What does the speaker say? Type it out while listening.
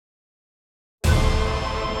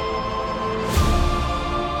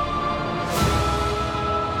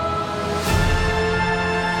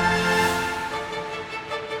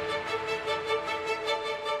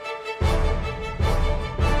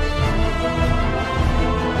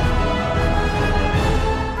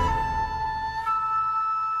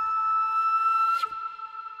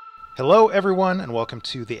Hello, everyone, and welcome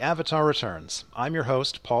to The Avatar Returns. I'm your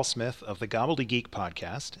host, Paul Smith of the Gobbledygook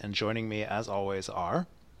podcast, and joining me, as always, are...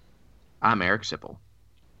 I'm Eric Sipple.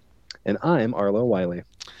 And I'm Arlo Wiley.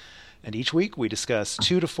 And each week we discuss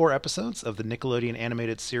 2 to 4 episodes of the Nickelodeon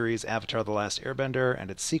animated series Avatar The Last Airbender and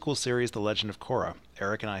its sequel series The Legend of Korra.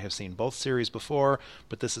 Eric and I have seen both series before,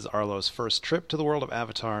 but this is Arlo's first trip to the world of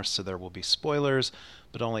Avatar, so there will be spoilers,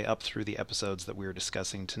 but only up through the episodes that we're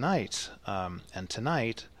discussing tonight. And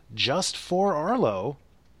tonight, just for Arlo,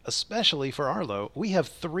 especially for Arlo, we have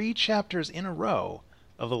 3 chapters in a row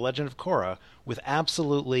of The Legend of Korra with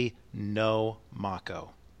absolutely no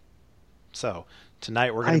Mako. So...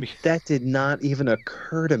 tonight we're going to be... That did not even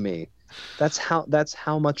occur to me. That's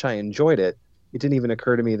how much I enjoyed it. It didn't even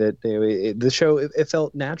occur to me that the show, it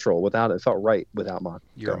felt natural without it. It felt right without Mako.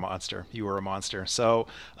 You're a monster. You were a monster. So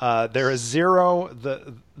there is 0.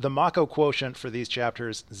 The Mako quotient for these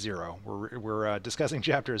chapters, 0. We're discussing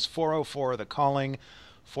chapters 404, The Calling,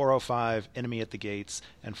 405, Enemy at the Gates,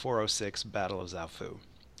 and 406, Battle of Zaofu.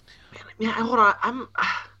 Yeah, hold on.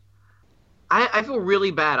 I feel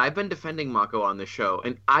really bad. I've been defending Mako on this show,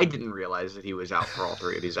 and I didn't realize that he was out for all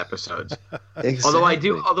 3 of these episodes. Exactly.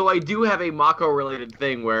 Although I do have a Mako related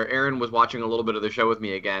thing where Erin was watching a little bit of the show with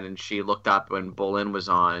me again, and she looked up when Bolin was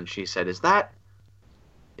on, and she said, "Is that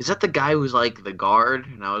the guy who's like the guard?"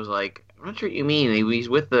 And I was like, "I'm not sure what you mean. He's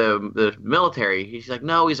with the military." He's like,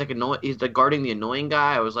 "No, he's like guarding the annoying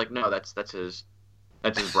guy." I was like, "No, that's his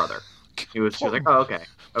brother." She was like, "Oh, okay."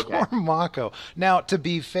 Poor Mako. Now, to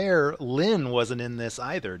be fair, Lin wasn't in this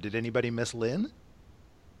either. Did anybody miss Lin?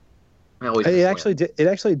 It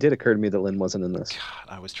actually did occur to me that Lin wasn't in this.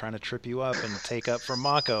 God, I was trying to trip you up and take up for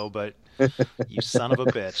Mako, but you son of a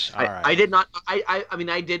bitch. All right. I did not. I mean,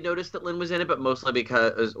 I did notice that Lin was in it, but mostly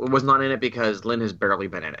because was not in it because Lin has barely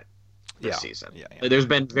been in it this season. Yeah. There's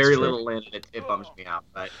been very little Lin, and it bums me out.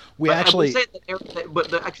 But I will say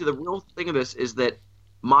that actually the real thing of this is that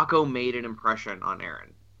Mako made an impression on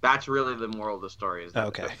Erin. That's really the moral of the story. Is that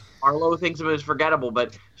okay. Arlo thinks of it as forgettable,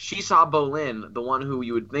 but she saw Bolin, the one who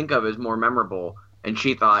you would think of as more memorable, and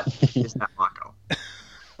she thought, "Is that Mako?"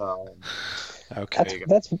 Okay.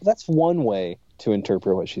 That's one way to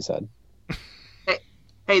interpret what she said.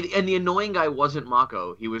 Hey, and the annoying guy wasn't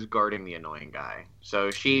Mako. He was guarding the annoying guy. So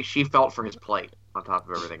she felt for his plight on top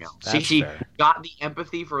of everything else. She got the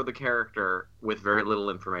empathy for the character with very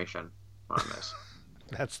little information on this.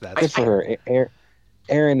 That's good for her.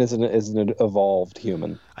 Erin is an evolved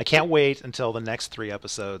human. I can't wait until the next 3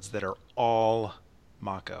 episodes that are all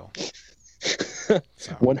Mako.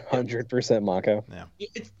 100% Mako. Yeah.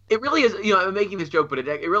 It really is. I'm making this joke, but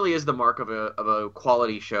it really is the mark of a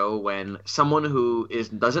quality show when someone who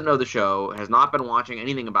doesn't know the show, has not been watching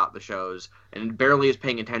anything about the shows, and barely is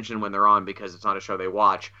paying attention when they're on because it's not a show they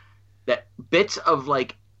watch. That bits of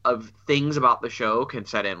things about the show can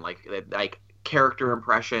set in like character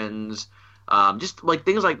impressions. Just like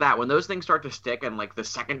things like that. When those things start to stick, and like the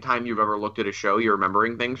second time you've ever looked at a show, you're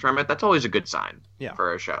remembering things from it. That's always a good sign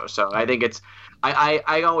for a show. So I think it's,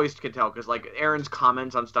 I always can tell because like Erin's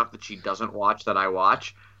comments on stuff that she doesn't watch that I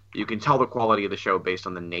watch, you can tell the quality of the show based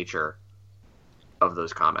on the nature of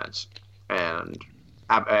those comments. And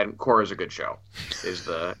Korra's a good show is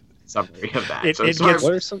the summary of that.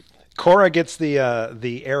 Korra gets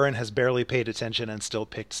the Erin has barely paid attention and still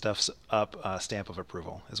picked stuff up stamp of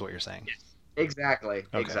approval, is what you're saying. Yes. Exactly.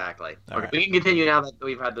 Okay. Exactly. Right. We can continue now that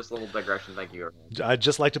we've had this little digression. Thank you. I'd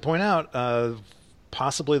just like to point out,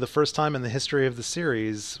 possibly the first time in the history of the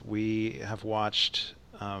series, we have watched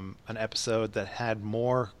an episode that had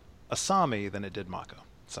more Asami than it did Mako.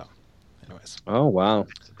 So, anyways. Oh, wow.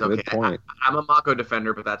 Good point. I'm a Mako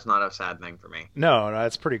defender, but that's not a sad thing for me. No,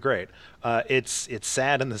 that's pretty great. It's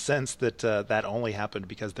sad in the sense that that only happened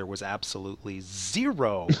because there was absolutely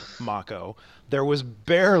 0 Mako. There was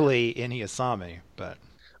barely any Asami, but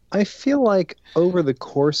I feel like over the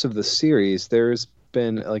course of the series, there's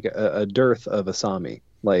been like a dearth of Asami.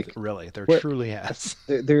 Like really, there truly has.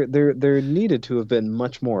 There needed to have been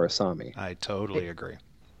much more Asami. I totally agree.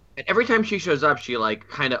 And every time she shows up, she like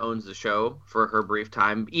kind of owns the show for her brief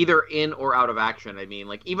time, either in or out of action. I mean,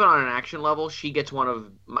 like even on an action level, she gets one of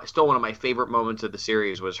my favorite moments of the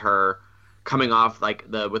series was her coming off was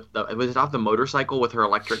it off the motorcycle with her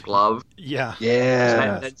electric glove? Yeah.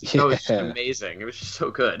 That was amazing. It was just so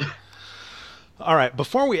good. All right.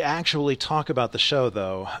 Before we actually talk about the show,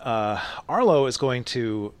 though, Arlo is going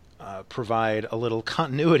to provide a little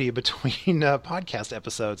continuity between podcast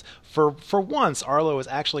episodes. For once, Arlo is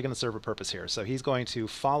actually going to serve a purpose here. So he's going to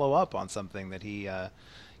follow up on something that he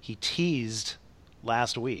teased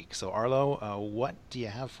last week. So Arlo, what do you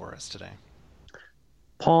have for us today?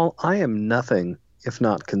 Paul, I am nothing if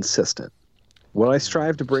not consistent. What I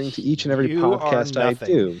strive to bring to each and every You are podcast I nothing.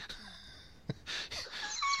 do.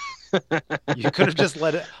 You could have just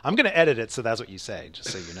let it. I'm going to edit it, so that's what you say, just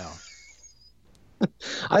so you know.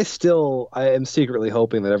 I am secretly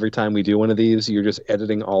hoping that every time we do one of these, you're just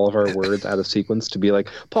editing all of our words out of sequence to be like,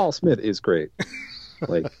 Paul Smith is great.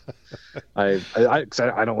 Like, I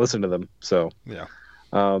don't listen to them. So, Yeah.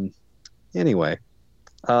 Anyway,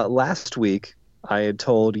 last week I had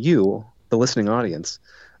told you, the listening audience,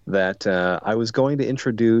 that I was going to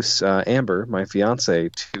introduce Amber, my fiance,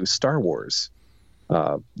 to Star Wars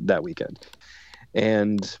that weekend.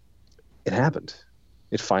 And it happened.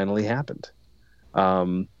 It finally happened.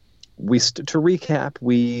 To recap,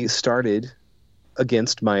 we started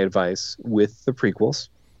against my advice with the prequels.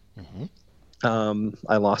 Mm-hmm.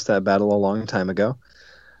 I lost that battle a long time ago.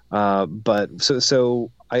 But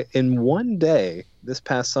in one day, this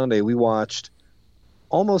past Sunday, we watched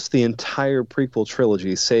almost the entire prequel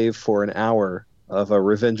trilogy, save for an hour of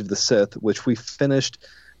Revenge of the Sith, which we finished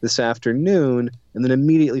this afternoon, and then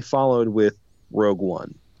immediately followed with Rogue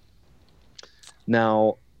One.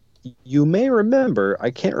 Now, you may remember,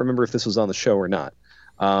 I can't remember if this was on the show or not.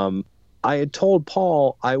 I had told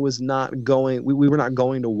Paul I was not going, we were not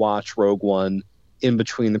going to watch Rogue One in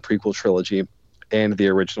between the prequel trilogy and the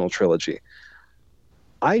original trilogy.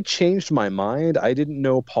 I changed my mind. I didn't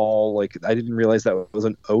know Paul, I didn't realize that was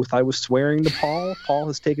an oath I was swearing to Paul. Paul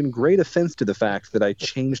has taken great offense to the fact that I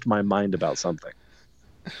changed my mind about something.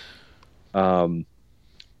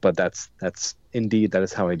 But that's indeed, that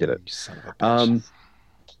is how I did it. You son of a bitch.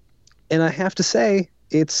 And I have to say,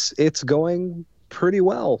 it's going pretty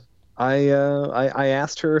well. I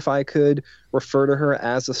asked her if I could refer to her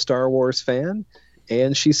as a Star Wars fan,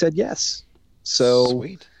 and she said yes. So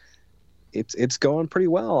Sweet. It's going pretty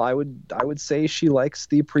well. I would say she likes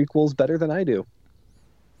the prequels better than I do.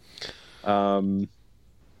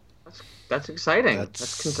 That's exciting.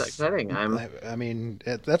 That's exciting. I mean,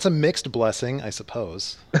 that's a mixed blessing, I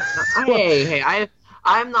suppose. Hey,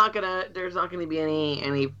 I'm not gonna. There's not gonna be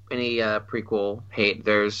any prequel hate.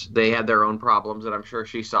 They had their own problems that I'm sure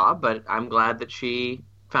she saw, but I'm glad that she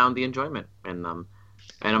found the enjoyment, and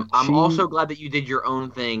I'm also glad that you did your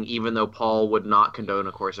own thing, even though Paul would not condone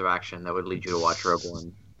a course of action that would lead you to watch Rogue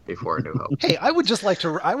One before A New Hope. Hey, I would just like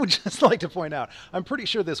to point out, I'm pretty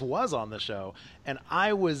sure this was on the show, and I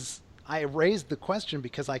raised the question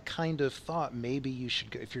because I kind of thought maybe you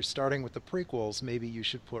should, if you're starting with the prequels, maybe you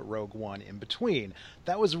should put Rogue One in between.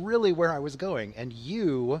 That was really where I was going, and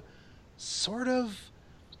you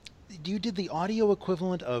did the audio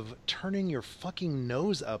equivalent of turning your fucking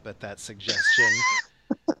nose up at that suggestion.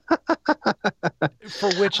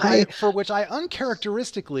 For which I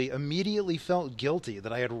uncharacteristically immediately felt guilty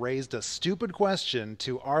that I had raised a stupid question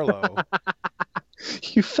to Arlo.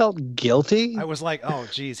 You felt guilty? I was like, "Oh,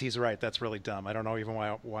 geez, he's right. That's really dumb. I don't know even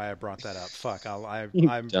why I brought that up. Fuck. I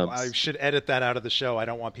should edit that out of the show. I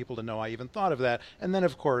don't want people to know I even thought of that." And then,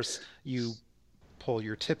 of course, you pull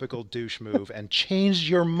your typical douche move and change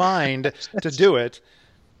your mind to do it.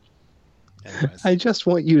 Anyways. I just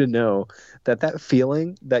want you to know that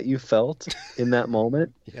feeling that you felt in that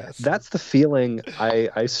moment, yes, that's the feeling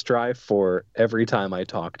I strive for every time I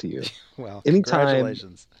talk to you. Well,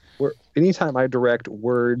 congratulations. Anytime I direct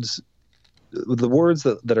words, the words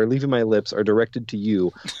that are leaving my lips are directed to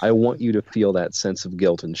you, I want you to feel that sense of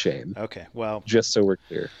guilt and shame. Okay, well, just so we're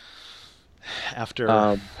clear.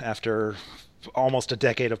 After almost a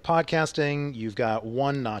decade of podcasting, you've got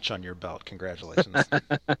one notch on your belt. Congratulations.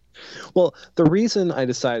 Well, the reason I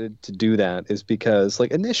decided to do that is because,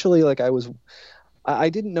 initially, I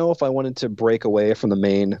didn't know if I wanted to break away from the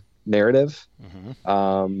main narrative.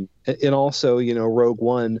 Mm-hmm. And also, Rogue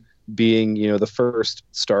One being, the first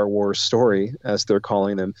Star Wars story, as they're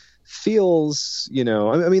calling them, feels, I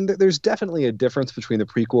mean, there's definitely a difference between the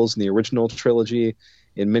prequels and the original trilogy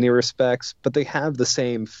in many respects, but they have the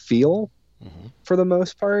same feel. Mm-hmm. For the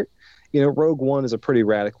most part. Rogue One is a pretty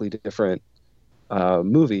radically different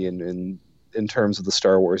movie in terms of the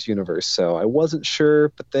Star Wars universe. So I wasn't sure,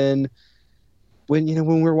 but then when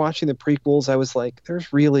we were watching the prequels, I was like,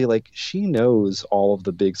 there's really she knows all of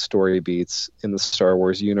the big story beats in the Star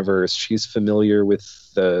Wars universe. She's familiar with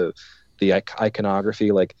the iconography.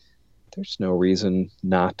 There's no reason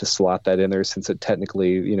not to slot that in there, since it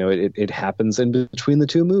technically, it happens in between the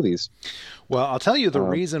two movies. Well, I'll tell you the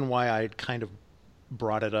reason why I kind of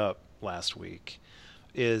brought it up last week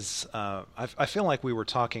is I feel like we were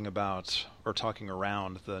talking about, or talking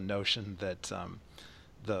around, the notion that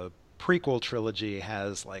the prequel trilogy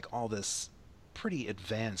has all this pretty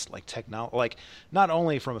advanced not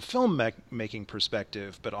only from a film making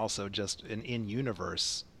perspective, but also just an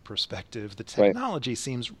in-universe perspective, the Right. technology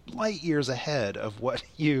seems light years ahead of what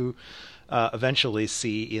you eventually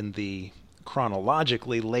see in the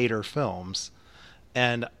chronologically later films.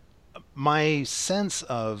 And my sense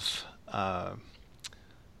of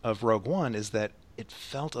Rogue One is that it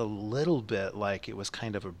felt a little bit like it was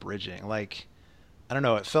kind of a bridging. Like, I don't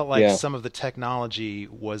know, it felt like Yeah. some of the technology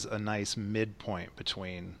was a nice midpoint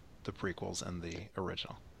between the prequels and the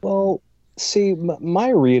original. Well, see, my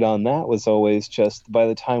read on that was always just by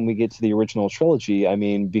the time we get to the original trilogy, I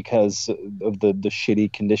mean, because of the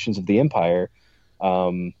shitty conditions of the Empire,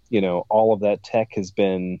 all of that tech has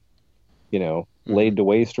been, laid to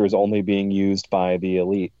waste or is only being used by the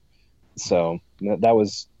elite. So that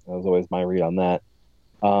was always my read on that.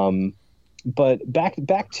 But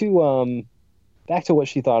back to what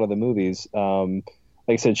she thought of the movies. Like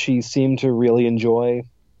I said, she seemed to really enjoy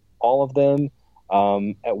all of them.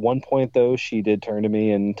 At one point, though, she did turn to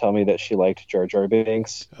me and tell me that she liked Jar Jar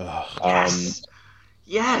Binks. Yes.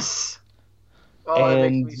 Yes. Oh,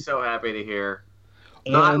 that makes me so happy to hear.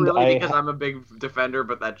 Not really because I'm a big defender,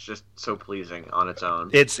 but that's just so pleasing on its own.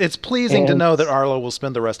 It's pleasing to know that Arlo will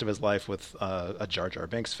spend the rest of his life with a Jar Jar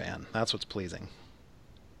Binks fan. That's what's pleasing.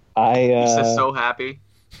 He's just so happy.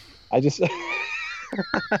 I just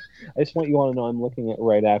want you all to know I'm looking at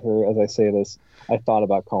right at her as I say this. I thought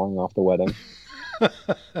about calling off the wedding. At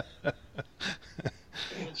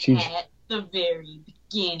the very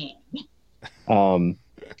beginning.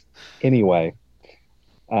 Anyway,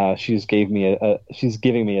 she's giving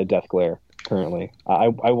me a death glare currently. I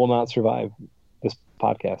will not survive this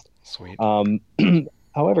podcast. Sweet.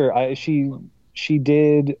 However, she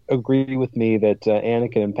did agree with me that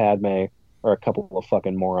Anakin and Padme are a couple of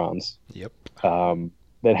fucking morons. Yep.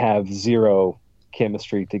 That have zero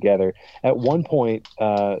chemistry together. At one point,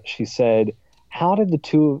 she said, "How did the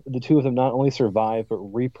two of them not only survive but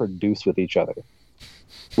reproduce with each other?"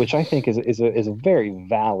 Which I think is a very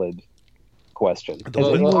valid question.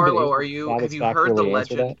 Well, Arlo, have you heard the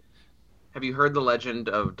legend? Have you heard the legend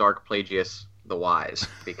of Dark Plagueis the Wise?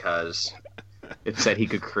 Because it said he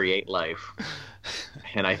could create life,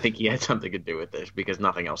 and I think he had something to do with this because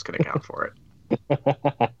nothing else could account for it.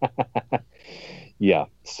 Yeah.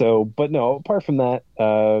 So, but no. Apart from that,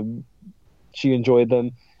 she enjoyed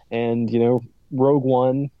them, and Rogue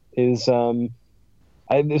One is.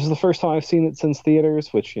 This is the first time I've seen it since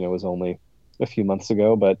theaters, which was only a few months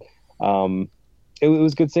ago, but it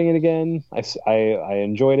was good seeing it again. I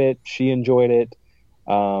enjoyed it. She enjoyed it.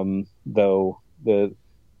 Though the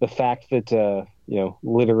fact that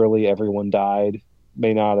literally everyone died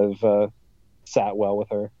may not have sat well with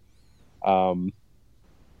her.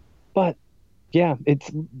 But yeah,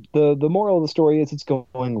 it's the moral of the story is it's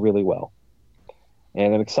going really well,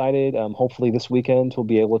 and I'm excited. Hopefully this weekend we'll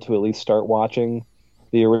be able to at least start watching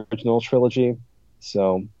the original trilogy.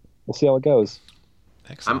 So we'll see how it goes.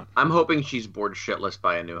 Excellent. I'm hoping she's bored shitless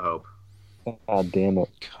by A New Hope. God damn it.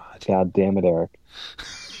 God damn it, Eric.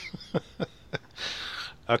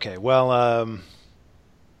 Okay, well,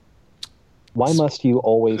 why must you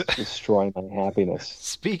always destroy my happiness?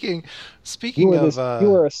 Speaking of...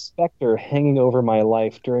 you are a specter hanging over my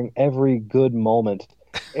life during every good moment.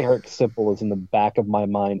 Eric Sipple is in the back of my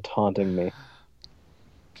mind taunting me.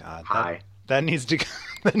 God, Hi. That needs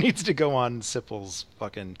to go on Sipple's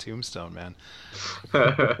fucking tombstone, man.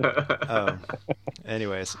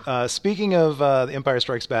 Anyways, speaking of The Empire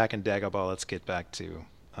Strikes Back and Dagobah, let's get back to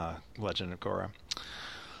Legend of Korra.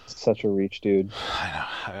 Such a reach, dude. I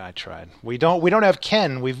know. I tried. We don't have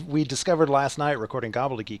Ken. We discovered last night recording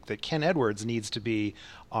Gobbledygook that Ken Edwards needs to be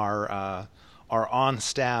our on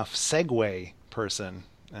staff segue person.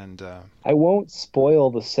 And I won't spoil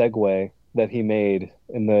the segue that he made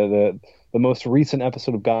in the most recent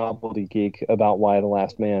episode of Gobbledygook about Y the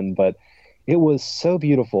Last Man, but it was so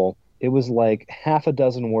beautiful. It was like half a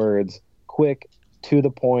dozen words, quick, to the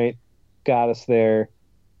point, got us there.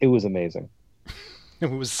 It was amazing. It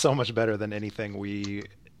was so much better than anything we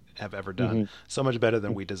have ever done. Mm-hmm. So much better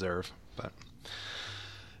than we deserve. But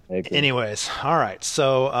anyways, all right.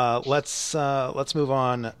 So let's move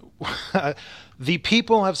on. The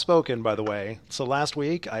people have spoken, by the way. So last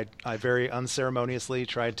week, I very unceremoniously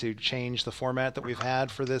tried to change the format that we've had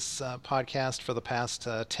for this podcast for the past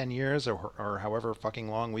 10 years or however fucking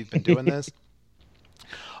long we've been doing this.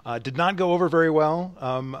 Did not go over very well.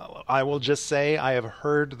 I will just say I have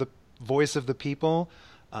heard the voice of the people,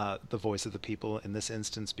 the voice of the people in this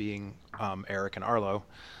instance being Eric and Arlo.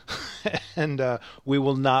 And we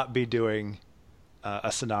will not be doing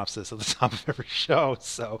a synopsis at the top of every show.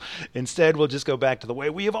 So instead, we'll just go back to the way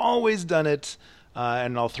we have always done it.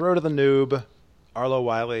 And I'll throw to the noob, Arlo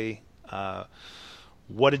Wiley.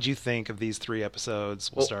 What did you think of these 3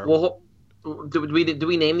 episodes? We'll start. Well, do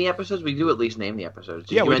we name the episodes? We do at least name the episodes.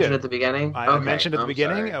 Did you mention at the beginning? I mentioned at the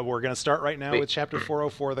beginning. We're going to start right now with Chapter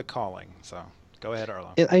 404, The Calling. So go ahead,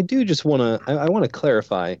 Arlo. And I do just want to I want to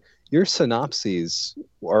clarify, your synopses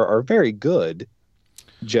are very good.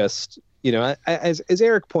 Just, as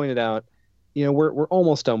Eric pointed out, we're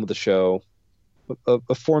almost done with the show.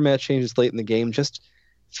 A format changes late in the game just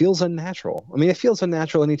feels unnatural. I mean, it feels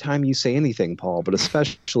unnatural anytime you say anything, Paul, but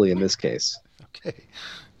especially in this case. Okay,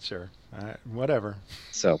 sure. Whatever.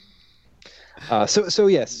 So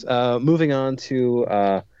yes, moving on to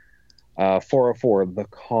 404, The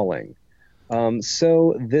Calling.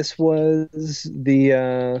 So this was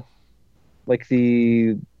the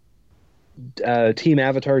Team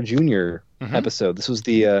Avatar Junior episode. This was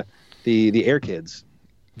the Air Kids.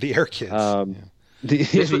 The Air Kids.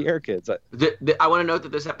 The Air Kids. I want to note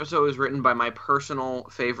that this episode was written by my personal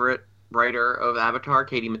favorite writer of Avatar,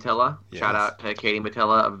 Katie Matilla. Yes. Shout out to Katie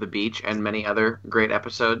Matilla of The Beach and many other great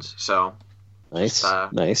episodes. So nice,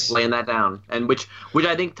 nice, laying that down, and which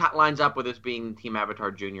I think lines up with this being Team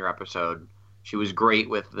Avatar Junior episode. She was great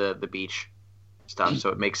with the beach stuff, so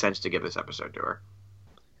it makes sense to give this episode to her.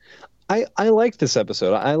 I like this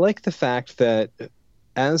episode. I like the fact that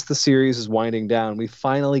as the series is winding down, we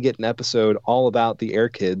finally get an episode all about the Air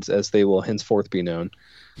Kids, as they will henceforth be known.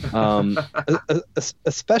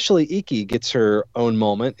 Especially Iki gets her own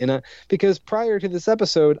moment because prior to this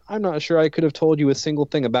episode, I'm not sure I could have told you a single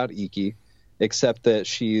thing about Iki, except that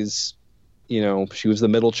she was the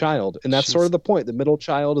middle child, and that's sort of the point. The middle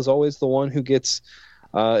child is always the one who gets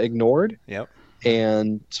ignored. Yep.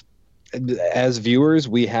 And as viewers,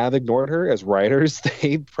 we have ignored her. As writers,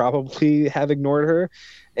 they probably have ignored her.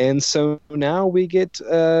 And so now we get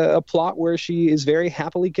a plot where she is very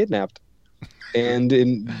happily kidnapped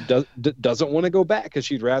and doesn't want to go back because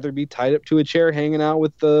she'd rather be tied up to a chair hanging out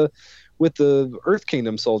with the Earth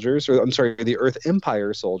Kingdom soldiers, or I'm sorry, the Earth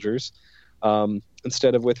Empire soldiers,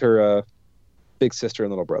 instead of with her big sister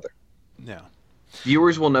and little brother. Yeah.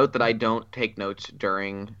 Viewers will note that I don't take notes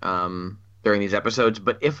during these episodes,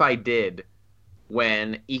 but if I did,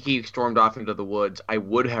 when Iki stormed off into the woods, I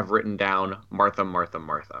would have written down Martha, Martha,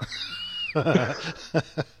 Martha.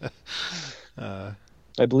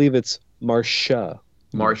 I believe it's Marsha.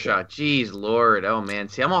 Marsha. Jeez, Lord. Oh, man.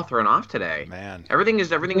 See, I'm all thrown off today. Man. Everything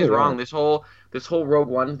is wrong. This whole Rogue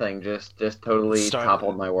One thing just totally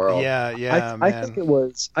toppled my world. Yeah, I think it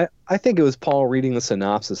was I think it was Paul reading the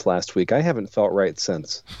synopsis last week. I haven't felt right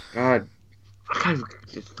since. God.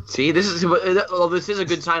 See, this is a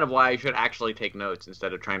good sign of why I should actually take notes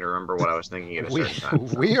instead of trying to remember what I was thinking at a certain time.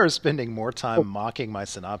 We are spending more time mocking my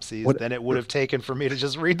synopses than it would have taken for me to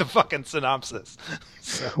just read the fucking synopsis.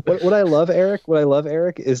 So. What I love, Eric,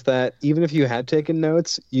 is that even if you had taken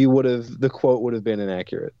notes, the quote would have been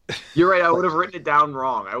inaccurate. You're right. I would have written it down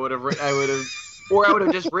wrong. I would have or I would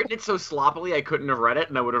have just written it so sloppily I couldn't have read it,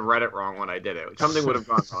 and I would have read it wrong when I did it. Something would have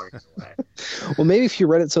gone wrong either way. Well, maybe if you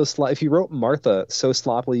read it if you wrote Martha so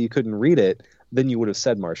sloppily you couldn't read it, then you would have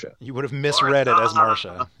said Marsha. You would have misread it as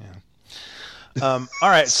Marsha. Yeah. All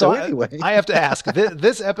right, so anyway. I have to ask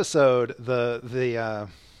this episode, the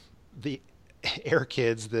Air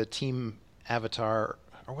Kids, the Team Avatar,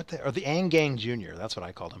 or the Aang Gang Junior. That's what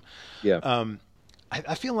I called them. Yeah.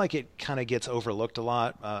 I feel like it kind of gets overlooked a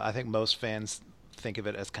lot. I think most fans think of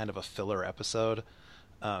it as kind of a filler episode.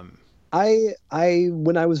 When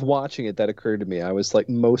I was watching it, that occurred to me. I was like,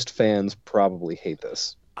 most fans probably hate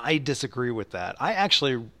this. I disagree with that. I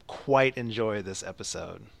actually quite enjoy this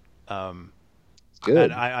episode. Good.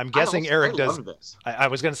 And I'm guessing Eric does. I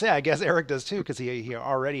was going to say, I guess Eric does too, because he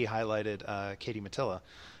already highlighted Katie Matilla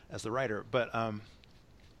as the writer. But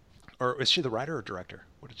or is she the writer or director?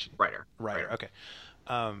 What did she? Writer. Okay.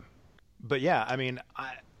 But yeah, I mean,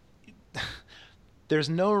 there's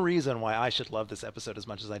no reason why I should love this episode as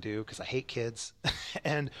much as I do, because I hate kids,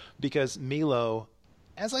 and because Milo,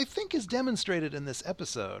 as I think is demonstrated in this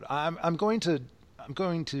episode, I'm going to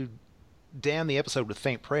damn the episode with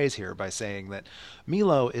faint praise here by saying that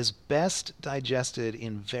Milo is best digested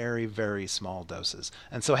in very, very small doses.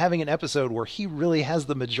 And so having an episode where he really has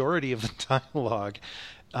the majority of the dialogue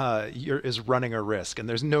is running a risk. And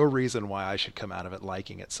there's no reason why I should come out of it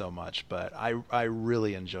liking it so much, but I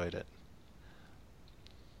really enjoyed it.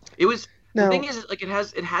 It was... The thing is, like, it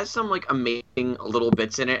has some, like, amazing little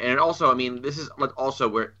bits in it. And it also, I mean, this is also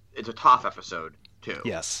where it's a Toph episode too.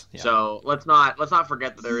 Yes. Yeah. So let's not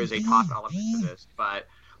forget that there is a Toph element to this. But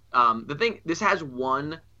this has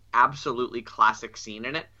one absolutely classic scene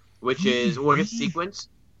in it, which is a sequence,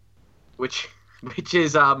 which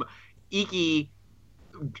is Iki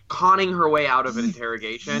conning her way out of an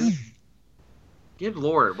interrogation, Good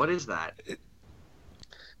Lord, what is that?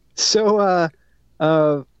 So,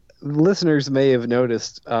 listeners may have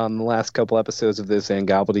noticed on the last couple episodes of this and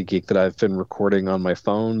Gobbledygook that I've been recording on my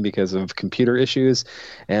phone because of computer issues,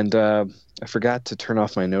 and I forgot to turn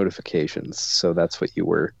off my notifications, so that's what you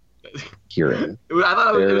were hearing. I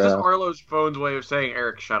thought it was just Arlo's phone's way of saying,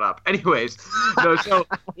 Eric, shut up. Anyways, no, so...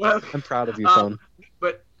 Well, I'm proud of you, phone.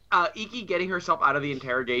 But Iki getting herself out of the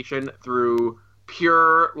interrogation through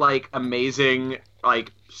pure, like, amazing,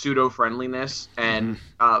 like, pseudo-friendliness, and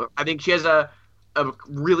I think she has a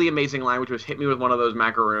really amazing line, which was "hit me with one of those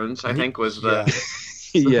macaroons," I think was the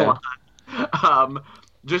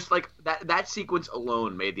just like that sequence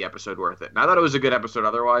alone made the episode worth it. And I thought it was a good episode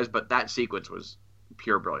otherwise, but that sequence was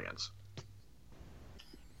pure brilliance.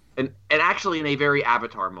 And actually in a very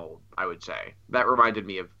Avatar mold, I would say. That reminded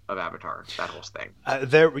me of Avatar, that whole thing.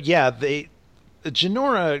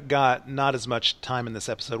 Jinora got not as much time in this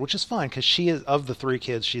episode, which is fine because she is, of the three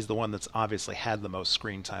kids, she's the one that's obviously had the most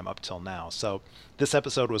screen time up till now. So this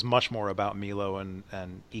episode was much more about Milo and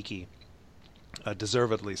Iki,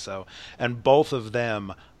 deservedly so. And both of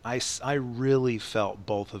them, I really felt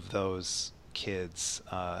both of those kids,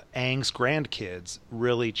 Aang's grandkids,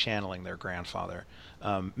 really channeling their grandfather.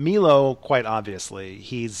 Milo, quite obviously,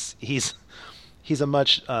 he's a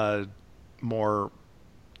much more...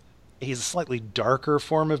 He's a slightly darker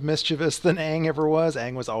form of mischievous than Aang ever was.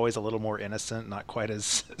 Aang was always a little more innocent, not quite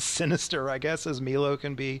as sinister, I guess, as Milo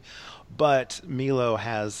can be. But Milo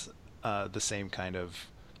has the same kind of,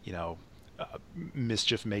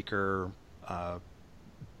 mischief maker,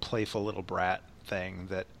 playful little brat thing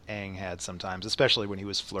that Aang had sometimes, especially when he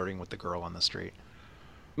was flirting with the girl on the street.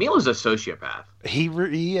 Milo's a sociopath. He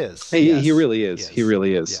is. He really is. He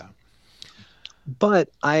really is. Yeah. But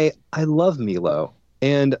I love Milo,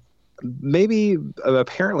 and maybe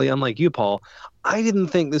apparently, unlike you, Paul, I didn't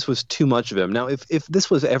think this was too much of him. Now, if this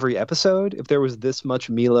was every episode, if there was this much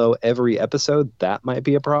Milo every episode, that might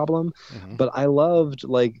be a problem. Mm-hmm. But I loved,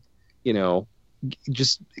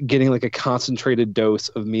 just getting like a concentrated dose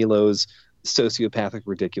of Milo's sociopathic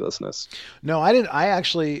ridiculousness. No, I didn't. I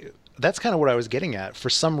actually, that's kind of what I was getting at. For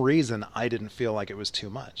some reason, I didn't feel like it was too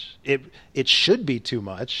much. It should be too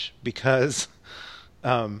much because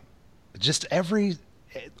just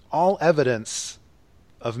all evidence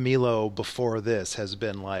of Milo before this has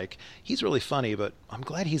been like, he's really funny, but I'm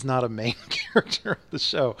glad he's not a main character of the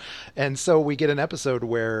show. And so we get an episode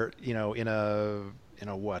where, in a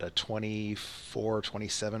 24,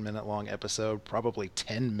 27 minute long episode, probably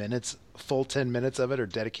 10 minutes, full 10 minutes of it are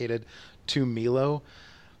dedicated to Milo.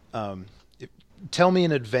 Tell me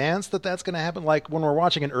in advance that that's going to happen. Like when we're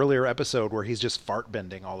watching an earlier episode where he's just fart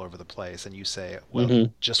bending all over the place and you say, well,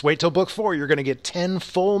 just wait till book 4. You're going to get 10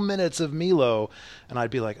 full minutes of Milo. And I'd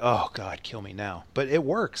be like, oh God, kill me now. But it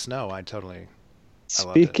works. No,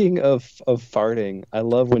 Speaking of farting, I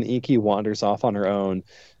love when Iki wanders off on her own.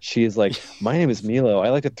 She is like, my name is Milo. I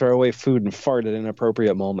like to throw away food and fart at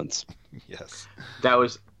inappropriate moments. Yes. That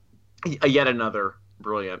was yet another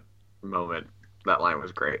brilliant moment. That line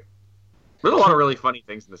was great. There's a lot of really funny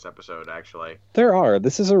things in this episode, actually. There are.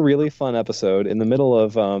 This is a really fun episode in the middle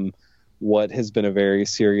of what has been a very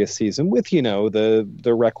serious season with,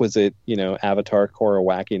 the requisite, Avatar Korra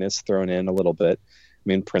wackiness thrown in a little bit. I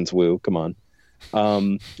mean, Prince Wu, come on.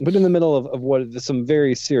 But in the middle of what some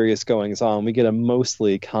very serious goings on, we get a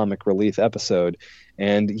mostly comic relief episode.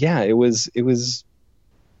 And yeah, it was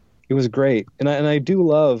great. And I do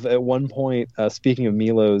love at one point, speaking of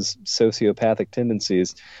Milo's sociopathic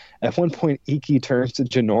tendencies, at one point, Iki turns to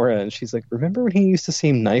Jinora and she's like, remember when he used to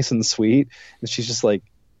seem nice and sweet? And she's just like,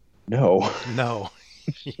 no.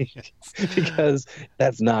 Because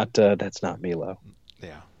that's not Milo.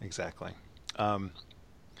 Yeah, exactly.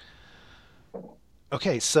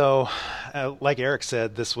 Okay, so like Eric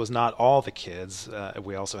said, this was not all the kids.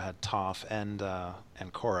 We also had Toph and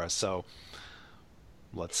Korra. So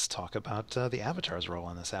let's talk about the Avatar's role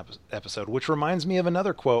in this episode, which reminds me of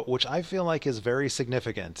another quote, which I feel like is very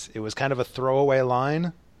significant. It was kind of a throwaway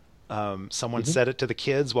line. Someone said it to the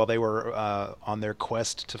kids while they were on their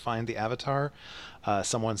quest to find the Avatar.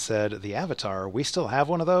 Someone said, the Avatar, we still have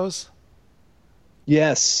one of those?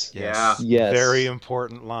 Yes. Yeah. Yes. Very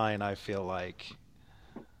important line, I feel like.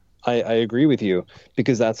 I agree with you,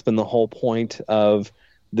 because that's been the whole point of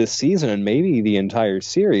this season and maybe the entire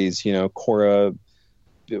series. Korra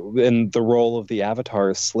and the role of the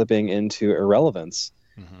Avatar is slipping into irrelevance.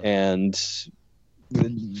 And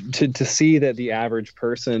to see that the average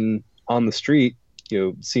person on the street,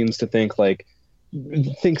 seems to think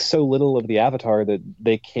so little of the Avatar that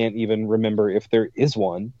they can't even remember if there is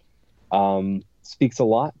one, speaks a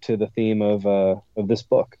lot to the theme of this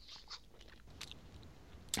book.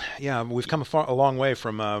 Yeah, we've come a long way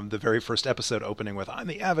from the very first episode opening with "I'm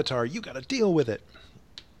the Avatar, you got to deal with it."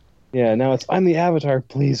 Yeah, now it's I'm the Avatar.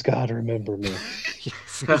 Please, God, remember me.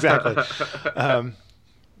 Yes, exactly.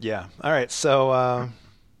 Yeah. All right. So.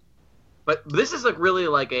 But this is like really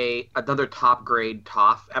like another top grade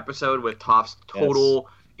Toph episode with Toph's total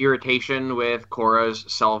irritation with Korra's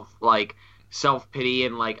self pity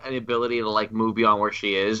and like an ability to like move beyond where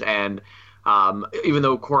she is, and even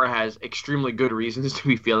though Korra has extremely good reasons to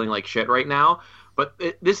be feeling like shit right now, but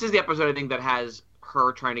this is the episode I think that has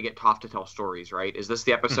her trying to get Toph to tell stories. Right? Is this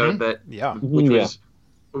the episode that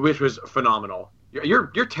which was phenomenal?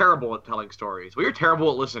 You're terrible at telling stories. Well, you're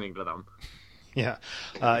terrible at listening to them. Yeah,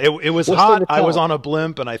 it was hot. I was on a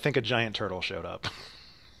blimp, and I think a giant turtle showed up.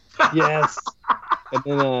 Yes. And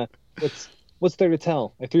then what's there to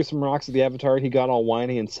tell? I threw some rocks at the Avatar. He got all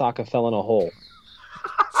whiny, and Sokka fell in a hole.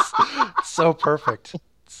 So perfect.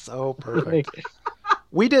 So perfect.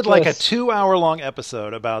 We did like a 2-hour-long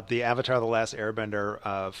episode about the Avatar: The Last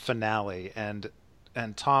Airbender finale, and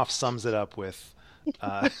Toph sums it up with,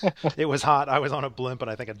 "It was hot. I was on a blimp, and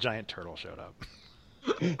I think a giant turtle showed up."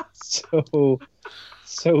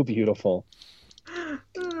 So beautiful.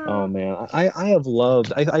 Oh man, I have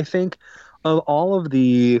loved. I think of all of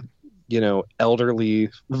the elderly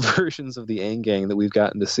versions of the Aang gang that we've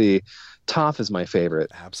gotten to see, Toph is my favorite.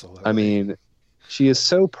 Absolutely. I mean, she is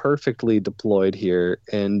so perfectly deployed here,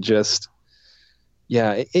 and just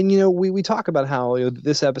and we talk about how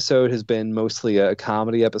this episode has been mostly a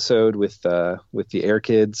comedy episode with the Air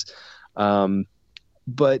Kids,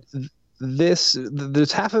 but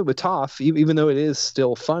the half of it with Toph, even though it is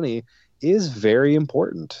still funny, is very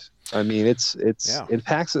important. I mean, it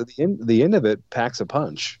packs at the end of it packs a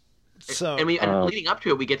punch. So I mean, and leading up to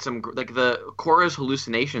it, we get some like the Korra's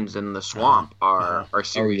hallucinations in the swamp are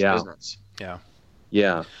serious business.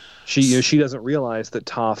 Yeah. She doesn't realize that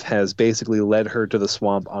Toph has basically led her to the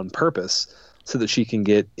swamp on purpose, so that she can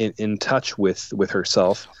get in touch with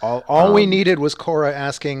herself. All we needed was Korra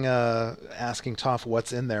asking Toph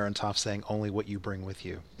what's in there, and Toph saying only what you bring with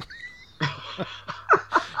you.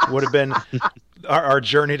 Would have been our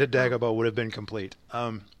journey to Dagobah would have been complete.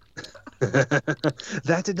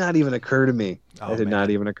 That did not even occur to me. Wow.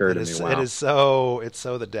 It's so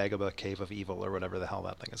the Dagobah Cave of Evil, or whatever the hell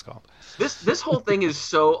that thing is called. This whole thing is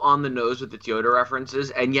so on the nose with its Yoda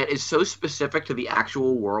references, and yet is so specific to the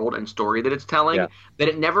actual world and story that it's telling that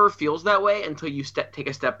it never feels that way until you take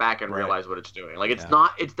a step back and realize what it's doing. Like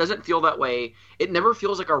it doesn't feel that way. It never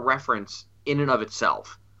feels like a reference in and of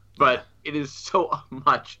itself, but it is so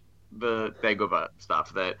much the Dagobah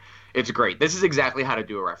stuff that it's great. This is exactly how to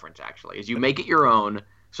do a reference, actually, is you make it your own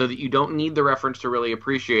so that you don't need the reference to really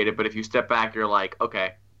appreciate it, but if you step back, you're like,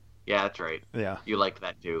 okay, yeah, that's right. Yeah. You liked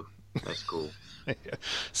that too. That's cool.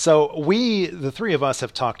 So the three of us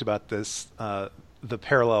have talked about this, the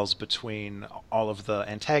parallels between all of the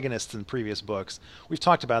antagonists in previous books. We've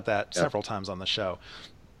talked about that several times on the show.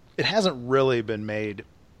 It hasn't really been made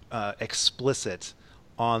explicit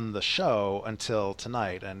on the show until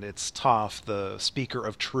tonight, and it's Toph, the speaker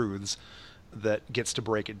of truths, that gets to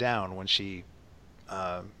break it down when she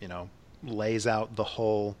lays out the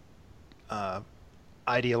whole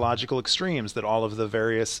ideological extremes that all of the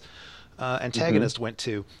various antagonists went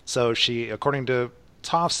to. So she, according to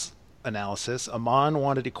Toph's analysis, Amon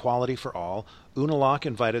wanted equality for all, Unalaq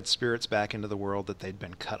invited spirits back into the world that they'd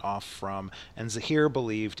been cut off from, and Zahir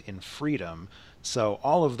believed in freedom. So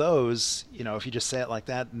all of those, if you just say it like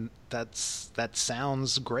that, that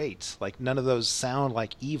sounds great. Like none of those sound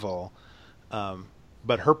like evil.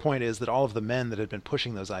 But her point is that all of the men that had been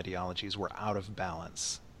pushing those ideologies were out of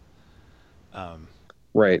balance.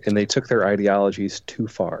 Right, and they took their ideologies too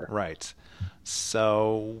far. Right.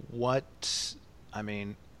 So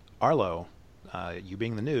Arlo, you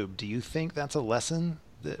being the noob, do you think that's a lesson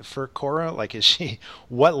for Korra? Like,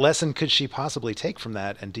 what lesson could she possibly take from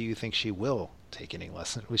that? And do you think she will take any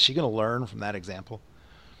lesson? Was she going to learn from that example?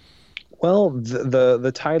 Well,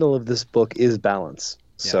 the title of this book is Balance.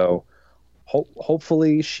 Yeah. So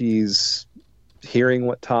hopefully she's hearing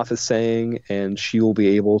what Toph is saying, and she will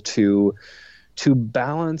be able to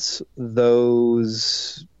balance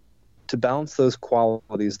those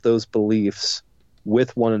qualities, those beliefs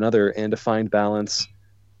with one another, and to find balance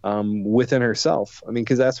within herself. I mean,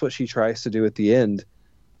 because that's what she tries to do at the end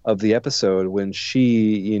of the episode when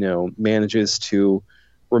she, manages to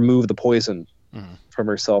remove the poison from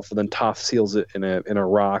herself, and then Toph seals it in a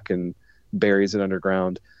rock and buries it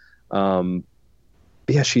underground.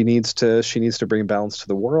 She needs to bring balance to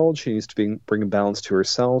the world. She needs to bring balance to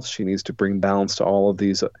herself. She needs to bring balance to all of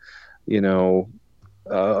these,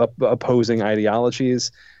 opposing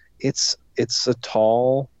ideologies. It's it's a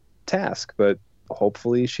tall task, but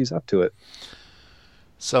hopefully she's up to it.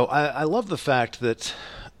 So I love the fact that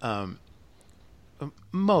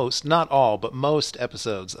most, not all, but most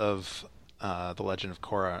episodes of The Legend of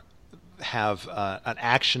Korra have an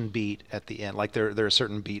action beat at the end. Like there are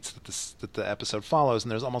certain beats that the episode follows,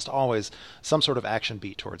 and there's almost always some sort of action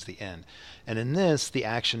beat towards the end. And in this, the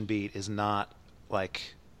action beat is not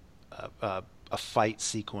like a fight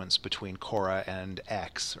sequence between Korra and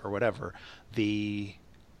X or whatever. The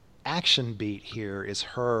action beat here is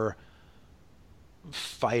her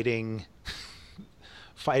fighting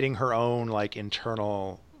her own like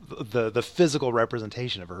internal, the physical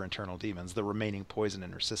representation of her internal demons, the remaining poison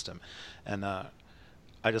in her system. And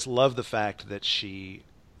I just love the fact that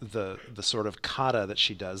the sort of kata that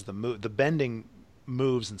she does, the bending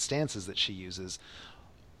moves and stances that she uses.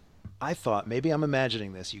 I thought, maybe I'm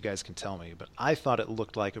imagining this, you guys can tell me, but I thought it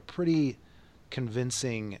looked like a pretty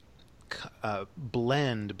convincing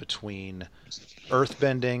blend between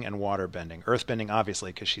earthbending and waterbending. Earthbending,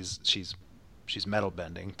 obviously, because she's metal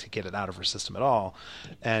bending to get it out of her system at all,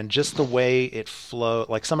 and just the way it flowed.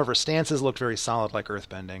 Like some of her stances looked very solid, like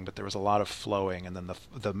earthbending, but there was a lot of flowing, and then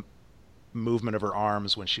the movement of her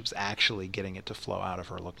arms when she was actually getting it to flow out of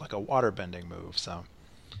her looked like a waterbending move. So.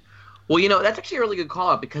 Well, that's actually a really good call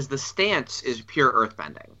out because the stance is pure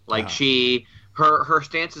earthbending. Like her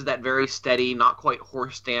stance is that very steady, not quite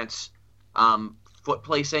horse stance, foot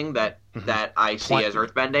placing that I see as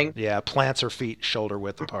earthbending. Yeah, plants her feet shoulder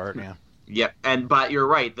width apart. Yeah. Yeah, but you're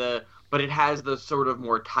right. But it has the sort of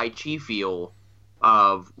more Tai Chi feel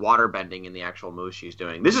of waterbending in the actual moves she's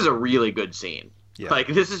doing. This is a really good scene. Yeah. Like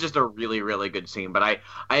this is just a really, really good scene. But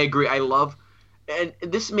I agree. I love. And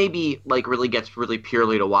this maybe like really gets really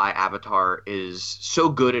purely to why Avatar is so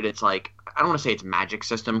good at its like, I don't want to say its magic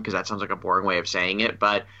system because that sounds like a boring way of saying it,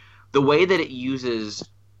 but the way that it uses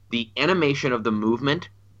the animation of the movement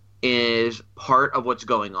is part of what's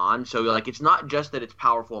going on. So like it's not just that it's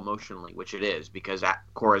powerful emotionally, which it is because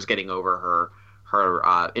Korra's getting over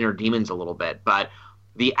her inner demons a little bit, but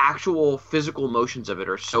the actual physical motions of it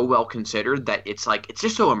are so well considered that it's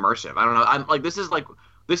just so immersive. I don't know. I'm like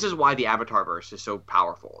this is why the Avatarverse is so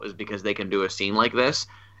powerful, is because they can do a scene like this,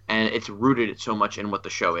 and it's rooted so much in what the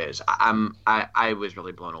show is. I was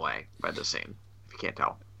really blown away by this scene, if you can't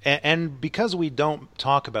tell. And because we don't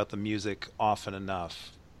talk about the music often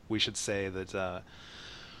enough, we should say that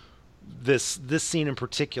this scene in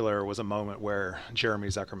particular was a moment where Jeremy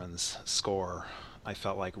Zuckerman's score, I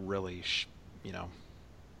felt like really,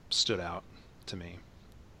 stood out to me.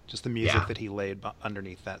 Just the music that he laid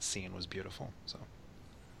underneath that scene was beautiful. So.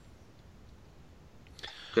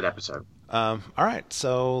 Good episode. All right,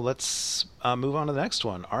 so let's move on to the next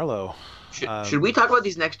one. Arlo. Should we talk about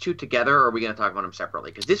these next two together, or are we going to talk about them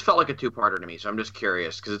separately? Because this felt like a two-parter to me, so I'm just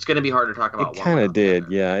curious, because it's going to be hard to talk about. It kind of did,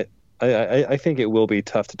 yeah. I think it will be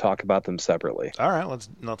tough to talk about them separately. All right,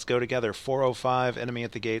 let's go together. 405, Enemy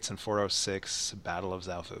at the Gates, and 406, Battle of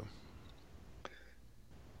Zaofu.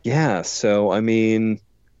 Yeah, so, I mean,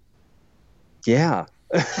 yeah.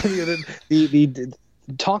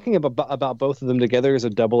 Talking about both of them together is a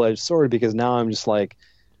double-edged sword because now I'm just like,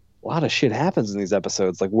 a lot of shit happens in these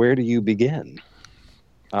episodes. Like, where do you begin?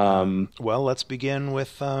 Well, let's begin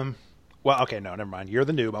with. Okay, no, never mind. You're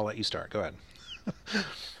the noob. I'll let you start. Go ahead.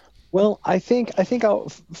 Well, I think I'll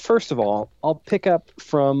first of all I'll pick up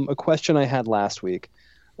from a question I had last week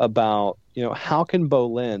about how can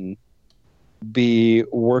Bolin be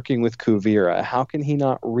working with Kuvira? How can he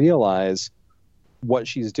not realize what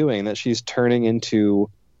she's doing, that she's turning into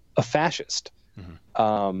a fascist?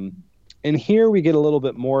 Mm-hmm. And here we get a little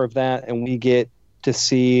bit more of that, and we get to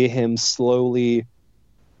see him slowly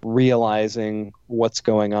realizing what's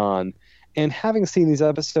going on. And having seen these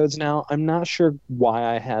episodes now, I'm not sure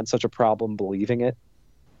why I had such a problem believing it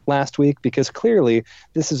last week, because clearly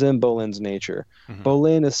this is in Bolin's nature. Mm-hmm.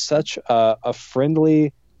 Bolin is such a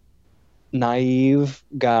friendly, naive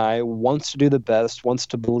guy, wants to do the best, wants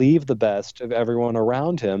to believe the best of everyone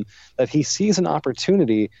around him, that he sees an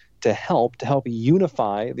opportunity to help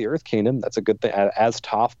unify the Earth Kingdom. That's a good thing. As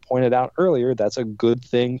Toph pointed out earlier, that's a good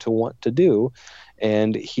thing to want to do.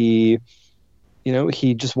 And he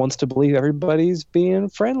just wants to believe everybody's being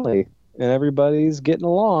friendly and everybody's getting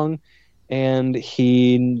along. And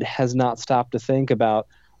he has not stopped to think about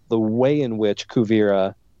the way in which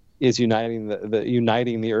Kuvira is uniting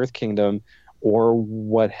the Earth Kingdom, or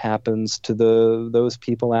what happens to those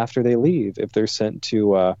people after they leave, if they're sent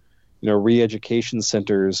to re-education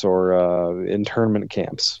centers or internment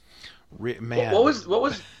camps. Man,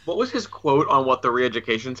 what was his quote on what the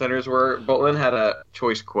re-education centers were? Bolton had a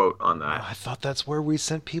choice quote on that. I thought that's where we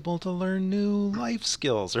sent people to learn new life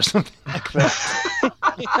skills or something like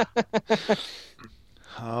that.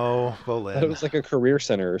 Oh, Bolin. It was like a career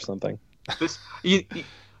center or something. This, you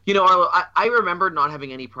know, Arlo, I remember not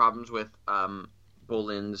having any problems with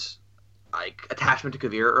Bolin's like attachment to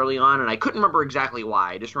Kavir early on, and I couldn't remember exactly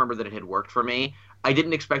why. I just remember that it had worked for me. I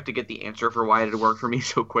didn't expect to get the answer for why it had worked for me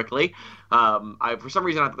so quickly. For some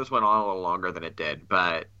reason, I thought this went on a little longer than it did,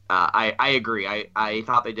 but I agree. I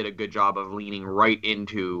thought they did a good job of leaning right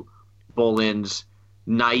into Bolin's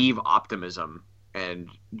naive optimism and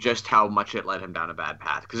just how much it led him down a bad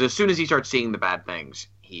path. Because as soon as he starts seeing the bad things,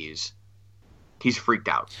 he's freaked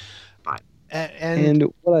out. Fine. And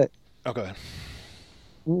what oh, go ahead.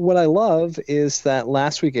 What I love is that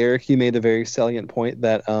last week, Eric, you made a very salient point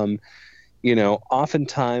that,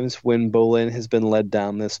 oftentimes when Bolin has been led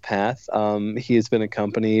down this path, he has been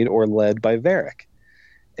accompanied or led by Varric.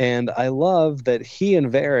 And I love that he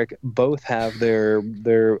and Varric both have their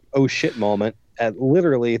oh shit moment at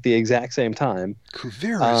literally at the exact same time.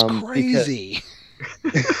 Kuvira is crazy.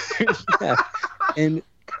 Yeah. And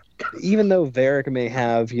even though Varric may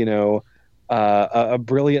have, a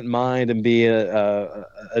brilliant mind and be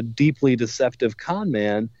a deeply deceptive con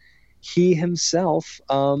man, he himself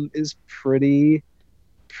is pretty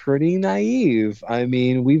naive. I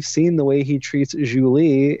mean, we've seen the way he treats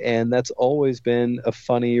Julie, and that's always been a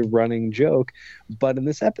funny running joke. But in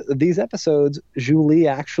these episodes, Julie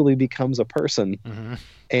actually becomes a person. Mm-hmm.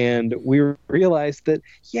 And we realized that,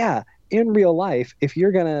 yeah, in real life, if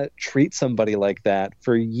you're going to treat somebody like that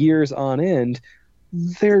for years on end,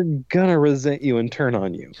 they're going to resent you and turn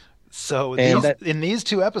on you. So in these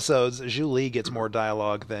two episodes, Julie gets more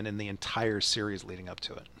dialogue than in the entire series leading up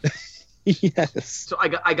to it. Yes. So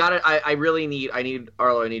I got it. I really need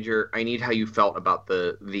Arlo. I need how you felt about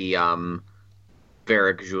the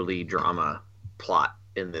Varric Julie drama plot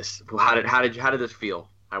in this. How did this feel?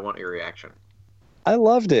 I want your reaction. I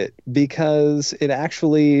loved it because it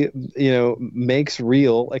actually, makes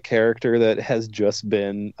real a character that has just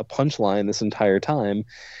been a punchline this entire time.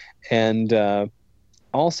 And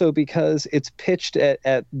also because it's pitched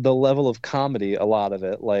at the level of comedy, a lot of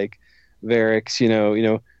it, like Varric's,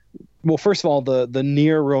 well, first of all, the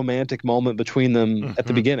near romantic moment between them at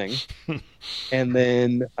the beginning, and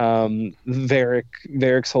then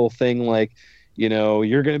Varric's whole thing, like,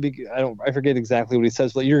 you're going to be, I forget exactly what he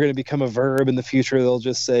says, but you're going to become a verb in the future. They'll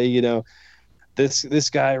just say, this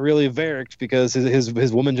guy really Varric because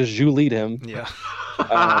his woman just Julie'd him. Yeah.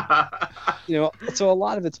 So a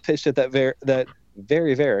lot of it's pitched at that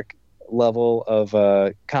very Varric level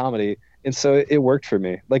of comedy. And so it worked for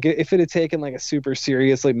me. Like, if it had taken like a super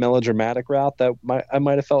serious, like melodramatic route, I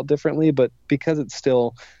might have felt differently. But because it's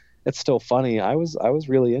still funny, I was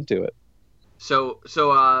really into it. So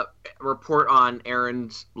report on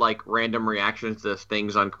Erin's like random reactions to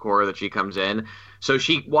things on Korra that she comes in. So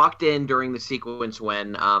she walked in during the sequence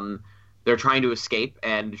when they're trying to escape,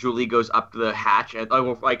 and Julie goes up the hatch, and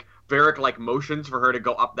like Varric like motions for her to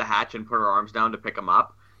go up the hatch and put her arms down to pick him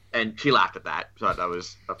up. And she laughed at that. So that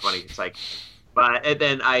was a funny. It's like, but and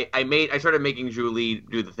then I started making Julie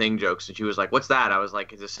do the thing jokes, and she was like, "What's that?" I was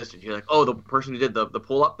like, "His assistant." She's like, "Oh, the person who did the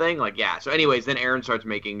pull up thing." Like, yeah. So, anyways, then Erin starts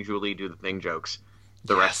making Julie do the thing jokes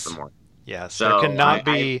the rest of the morning. Yes. So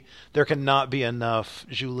there cannot be enough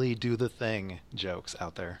Julie do the thing jokes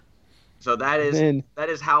out there. So that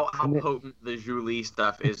is how potent the Julie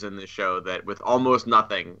stuff is in the show. That with almost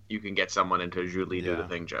nothing, you can get someone into Julie do the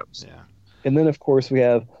thing jokes. Yeah. And then, of course, we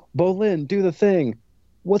have Bolin, do the thing.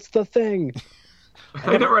 What's the thing?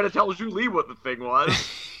 I never had to tell Julie what the thing was.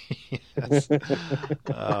 Yes.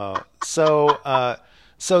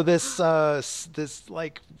 So this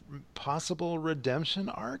like possible redemption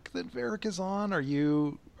arc that Varric is on, are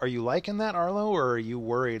you liking that, Arlo, or are you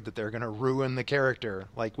worried that they're going to ruin the character?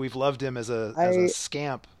 Like, we've loved him as a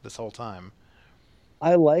scamp this whole time.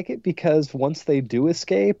 I like it because once they do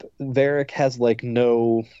escape, Varric has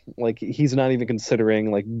he's not even considering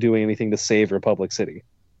like doing anything to save Republic City.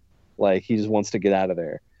 Like, he just wants to get out of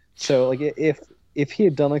there. So like if he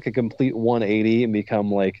had done like a complete 180 and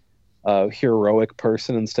become like a heroic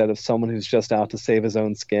person instead of someone who's just out to save his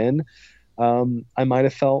own skin, I might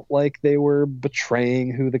have felt like they were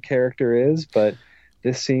betraying who the character is. But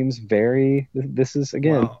this is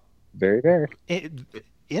again very Varric.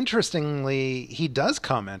 Interestingly, he does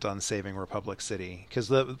comment on saving Republic City, because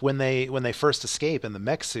when they first escape in the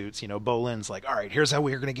mech suits, Bolin's like, "All right, here's how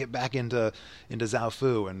we're going to get back into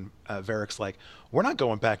Zaofu," and Varric's like, "We're not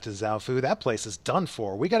going back to Zaofu. That place is done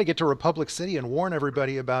for. We got to get to Republic City and warn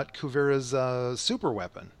everybody about Kuvira's super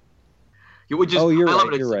weapon." Which is, Oh, you're I love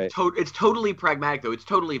right, it. you're right. It's totally pragmatic though. It's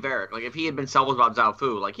totally Varric. Like if he had been selfish about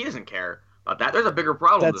Zaofu, like he doesn't care about that. There's a bigger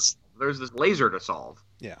problem. That's There's this laser to solve.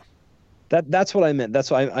 Yeah. that's what I meant. That's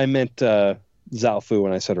why I meant Zaofu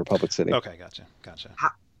when I said Republic City. Okay, gotcha.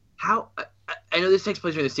 How I know this takes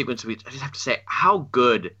place during the sequence. I just have to say, how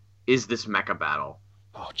good is this mecha battle?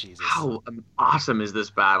 Oh Jesus! How awesome is this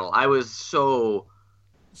battle? I was so.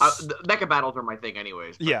 The mecha battles are my thing,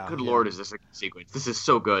 anyways. But good lord, is this a sequence? This is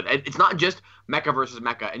so good. And it's not just mecha versus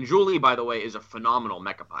mecha. And Julie, by the way, is a phenomenal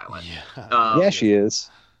mecha pilot. Yeah, she is.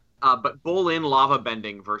 But Bolin lava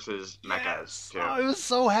bending versus mechas too. Oh, I was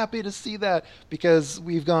so happy to see that because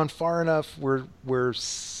we've gone far enough. We're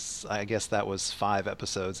I guess that was 5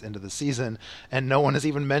 episodes into the season, and no one has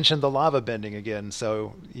even mentioned the lava bending again.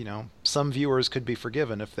 So some viewers could be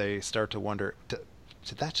forgiven if they start to wonder.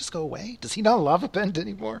 Did that just go away? Does he not lava bend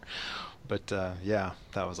anymore? But yeah,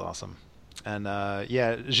 that was awesome. And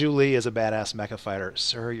yeah, Julie is a badass mecha fighter.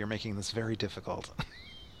 Sir, you're making this very difficult.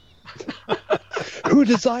 Who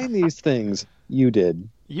designed these things? You did.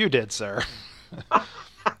 You did, sir.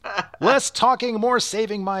 Less talking, more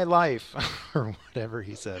saving my life. Or whatever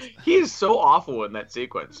he says. He is so awful in that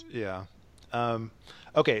sequence. Yeah.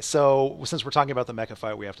 Okay, so since we're talking about the mecha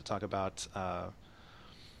fight, we have to talk about...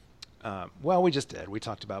 well, we just did. We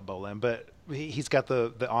talked about Bolin, but he's got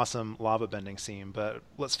the awesome lava bending scene. But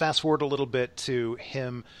let's fast forward a little bit to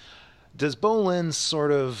him. Does Bolin's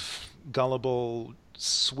sort of gullible,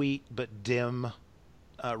 sweet but dim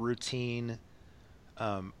routine?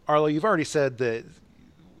 Arlo, you've already said that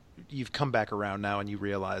you've come back around now and you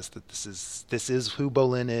realize that this is who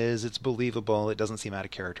Bolin is. It's believable. It doesn't seem out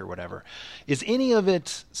of character, whatever. Is any of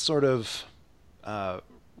it sort of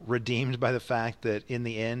redeemed by the fact that in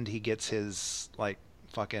the end he gets his like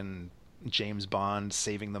fucking James Bond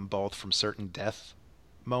saving them both from certain death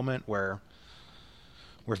moment where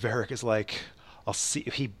Varric is like, I'll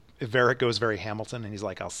see Varric goes very Hamilton and he's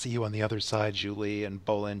like, I'll see you on the other side, Julie, and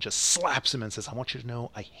Bolin just slaps him and says, I want you to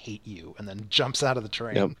know I hate you, and then jumps out of the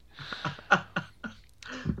train. Yep.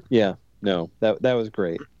 Yeah, no, that was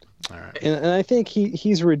great. All right. And I think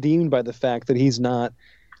he's redeemed by the fact that he's not,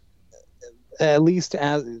 at least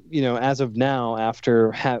as of now,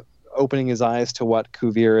 after opening his eyes to what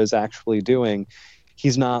Kuvira is actually doing,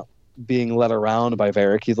 he's not being led around by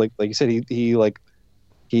Varric. He's like you said, he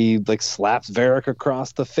slaps Varric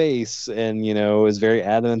across the face and is very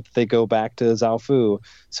adamant that they go back to Zaofu.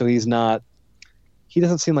 So he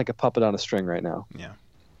doesn't seem like a puppet on a string right now. Yeah.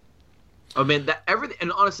 I mean,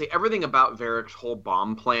 everything about Varric's whole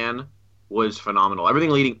bomb plan was phenomenal. Everything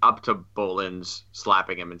leading up to Bolin's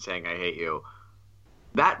slapping him and saying, I hate you.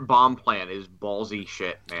 That bomb plan is ballsy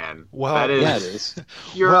shit, man. Well, that is, yeah, it is.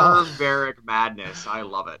 Pure Varric madness. I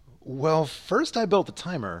love it. Well, first I built the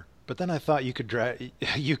timer, but then I thought you could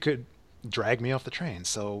drag me off the train.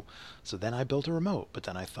 So then I built a remote, but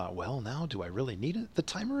then I thought, well, now do I really need the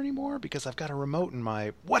timer anymore? Because I've got a remote in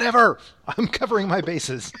my... Whatever! I'm covering my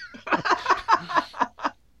bases.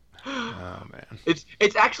 Oh, man.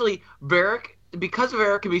 It's actually Varric, because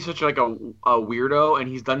Varric can be such like a weirdo and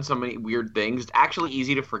he's done so many weird things, it's actually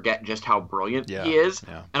easy to forget just how brilliant he is.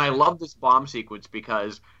 Yeah. And I love this bomb sequence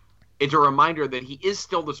because it's a reminder that he is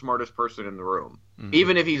still the smartest person in the room. Mm-hmm.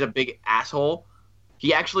 Even if he's a big asshole,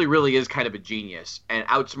 he actually really is kind of a genius and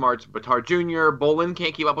outsmarts Batard Jr. Bolin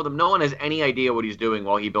can't keep up with him. No one has any idea what he's doing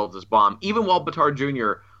while he builds this bomb, even while Batard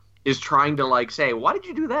Jr. is trying to say, why did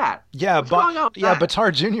you do that? Yeah,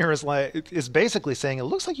 Batard Jr. is basically saying, it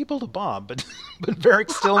looks like you built a bomb, but Varric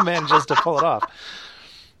still manages to pull it off.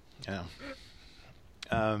 Yeah.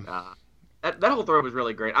 That whole throw was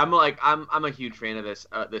really great. I'm a huge fan of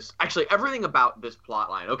this. Actually, everything about this plot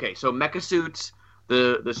line. Okay, so mecha suits,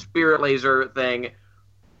 the spirit laser thing.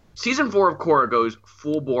 Season 4 of Korra goes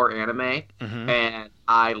full bore anime, and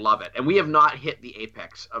I love it. And we have not hit the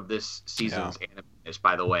apex of this season's anime,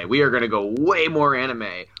 by the way. We are going to go way more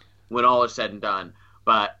anime when all is said and done.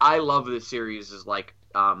 But I love this series as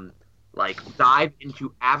dive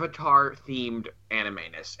into Avatar themed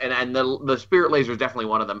anime-ness, and the spirit laser is definitely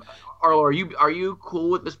one of them. Arlo, are you cool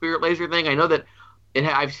with the spirit laser thing? I know that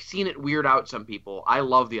I've seen it weird out some people. I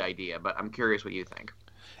love the idea, but I'm curious what you think.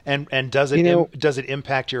 And does it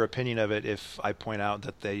impact your opinion of it if I point out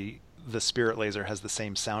that the spirit laser has the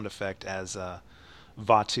same sound effect as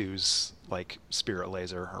Vatu's spirit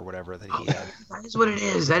laser or whatever that he had? That is what it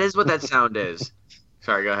is. That is what that sound is.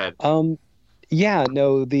 Sorry, go ahead. Yeah,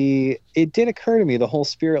 no, it did occur to me the whole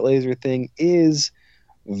spirit laser thing is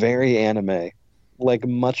very anime,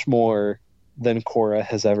 much more than Korra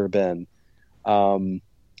has ever been.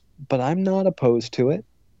 But I'm not opposed to it.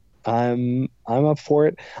 I'm up for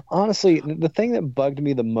it. Honestly, the thing that bugged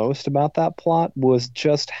me the most about that plot was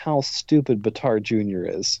just how stupid Batar Jr.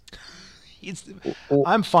 is.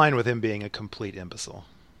 I'm fine with him being a complete imbecile.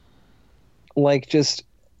 Like, just,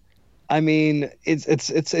 I mean,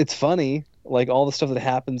 it's funny. Like, all the stuff that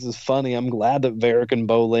happens is funny. I'm glad that Varric and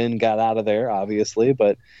Bolin got out of there, obviously,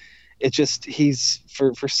 but he's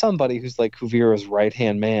for somebody who's like Kuvira's right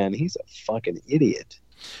hand man, he's a fucking idiot.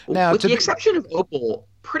 Now, with the exception of Opal,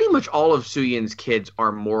 pretty much all of Suyin's kids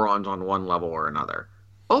are morons on one level or another.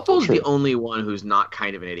 Opal's the only one who's not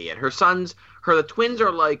kind of an idiot. The twins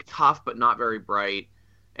are like tough but not very bright,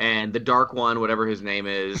 and the dark one, whatever his name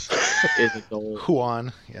is adult.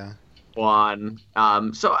 Juan, yeah. Juan.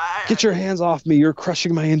 Get your hands off me! You're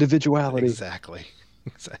crushing my individuality. Exactly.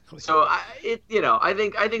 So I think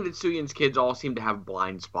that Suyin's kids all seem to have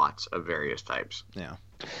blind spots of various types. Yeah.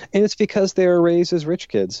 And it's because they were raised as rich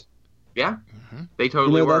kids. Yeah, they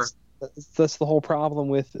totally were. That's the whole problem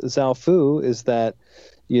with Zaofu, is that,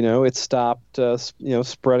 it stopped,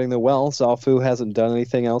 spreading the wealth. Zaofu hasn't done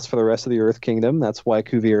anything else for the rest of the Earth Kingdom. That's why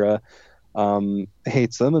Kuvira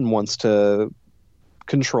hates them and wants to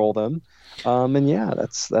control them. And yeah,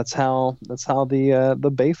 that's how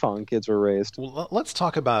the Beifong kids were raised. Well, let's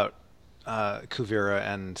talk about Kuvira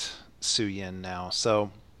and Suyin now.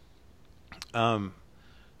 So,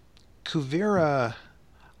 Kuvira,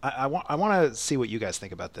 I want to see what you guys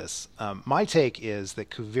think about this. My take is that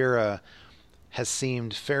Kuvira has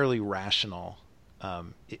seemed fairly rational,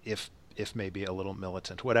 if maybe a little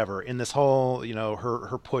militant, whatever, in this whole,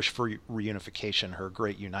 her push for reunification, her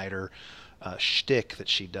great uniter shtick that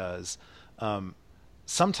she does.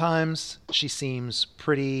 Sometimes she seems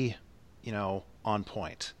pretty, on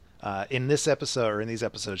point. In this episode, or in these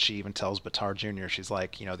episodes, she even tells Batar Jr., she's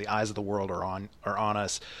like, the eyes of the world are on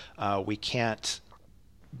us. We can't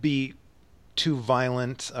be too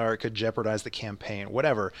violent or it could jeopardize the campaign,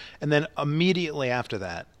 whatever. And then immediately after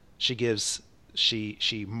that,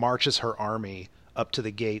 she marches her army up to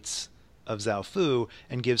the gates of Zaofu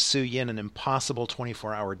and gives Suyin an impossible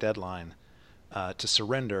 24-hour deadline to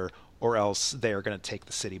surrender, or else they are going to take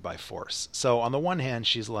the city by force. So on the one hand,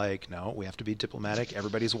 she's like, no, we have to be diplomatic.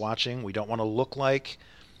 Everybody's watching. We don't want to look like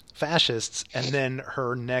fascists. And then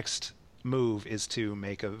her next move is to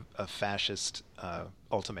make a fascist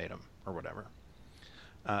ultimatum or whatever.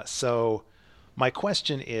 So my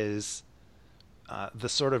question is the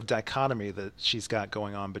sort of dichotomy that she's got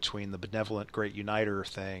going on between the benevolent great uniter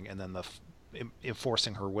thing and then the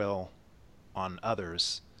enforcing her will on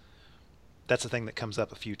others. That's a thing that comes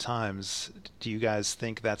up a few times. Do you guys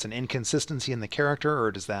think that's an inconsistency in the character,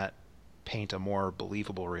 or does that paint a more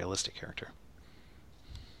believable, realistic character?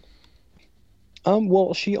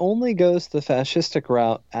 Well, she only goes the fascistic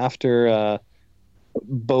route after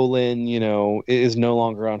Bolin, is no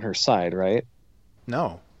longer on her side, right?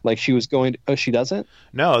 No. Like she was going to, oh, she doesn't?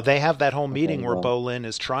 No, they have that whole meeting where Bolin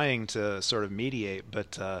is trying to sort of mediate,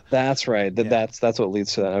 but that's right. That's what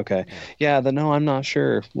leads to that. Okay. Yeah, no, I'm not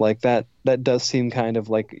sure. Like that does seem kind of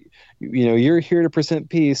like, you're here to present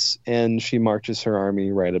peace, and she marches her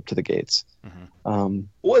army right up to the gates. Mm-hmm.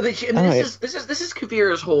 This is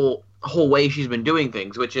Kuvira's whole way she's been doing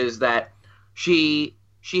things, which is that she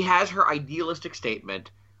has her idealistic statement,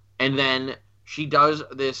 and then she does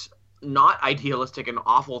this not idealistic and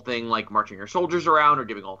awful thing like marching her soldiers around or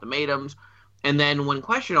giving ultimatums, and then when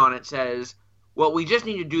questioned on it says, well, we just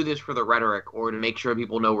need to do this for the rhetoric or to make sure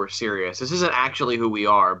people know we're serious. This isn't actually who we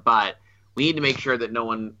are, but we need to make sure that no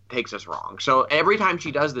one takes us wrong. So every time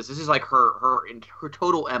she does this is like her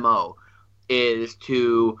total MO is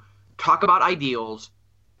to talk about ideals,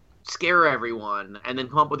 scare everyone, and then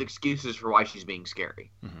come up with excuses for why she's being scary.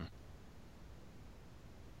 Mm-hmm.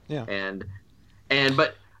 Yeah.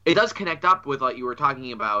 But it does connect up with what you were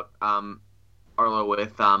talking about, Arlo,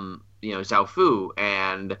 with Zaofu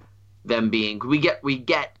and them being. We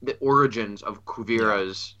get the origins of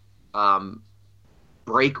Kuvira's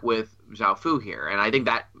break with Zaofu here, and I think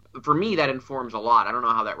that for me that informs a lot. I don't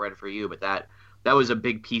know how that read for you, but that was a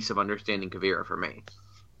big piece of understanding Kuvira for me.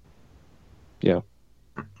 Yeah,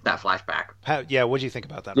 that flashback. What do you think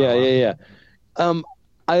about that? Yeah.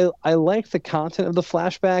 I like the content of the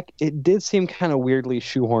flashback. It did seem kind of weirdly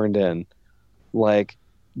shoehorned in, like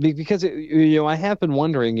because I have been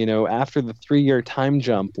wondering, after the 3-year time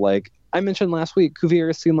jump, like I mentioned last week,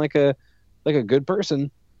 Kuvira seemed like a good person.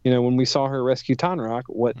 When we saw her rescue Tanrak,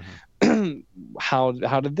 what, how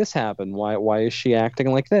did this happen? Why is she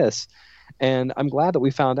acting like this? And I'm glad that we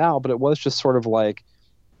found out, but it was just sort of like,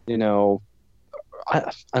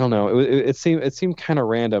 I don't know. It seemed kind of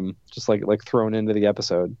random, just like thrown into the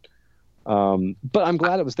episode. But I'm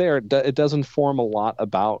glad it was there. It does inform a lot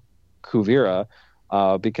about Kuvira,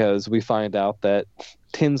 because we find out that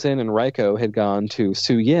Tenzin and Raiko had gone to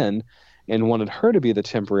Su Yin and wanted her to be the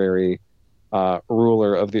temporary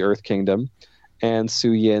ruler of the Earth Kingdom. And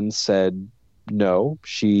Su Yin said no,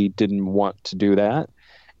 she didn't want to do that.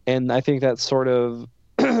 And I think that's sort of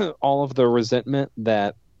all of the resentment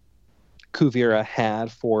that Kuvira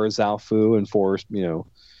had for Zaofu and for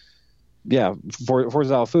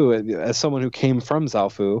Zaofu, as someone who came from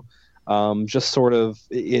Zaofu, just sort of,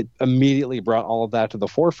 it immediately brought all of that to the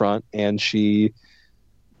forefront, and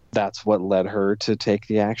that's what led her to take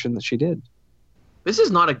the action that she did. This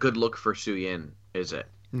is not a good look for Su Yin, is it?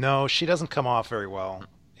 No, she doesn't come off very well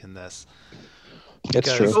in this.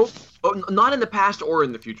 It's true. Not in the past or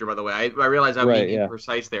in the future, by the way. I realize I'm being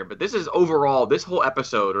imprecise there, but this is overall, this whole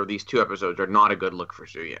episode, or these 2 episodes, are not a good look for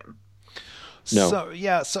Su Yin. No.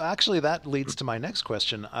 So actually that leads to my next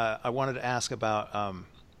question. I wanted to ask about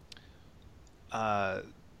the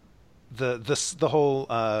whole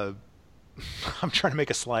I'm trying to make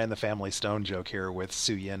a Sly and the Family Stone joke here with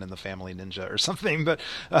Su Yin and the Family Ninja or something, but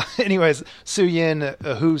anyways, Su Yin,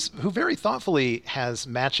 who very thoughtfully has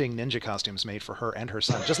matching ninja costumes made for her and her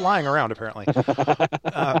son, just lying around apparently.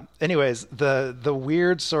 Anyways, the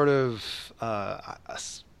weird sort of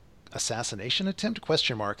assassination attempt ?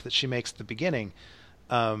 That she makes at the beginning.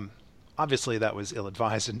 Obviously, that was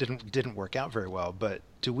ill-advised and didn't work out very well. But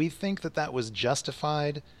do we think that was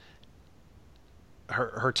justified?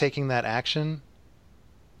 Her taking that action?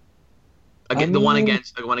 Again, the one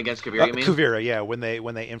against Kuvira, you mean? Kuvira, yeah. When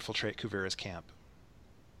they infiltrate Kuvira's camp.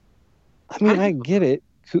 I mean, I get it.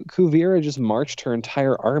 Kuvira just marched her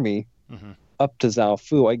entire army up to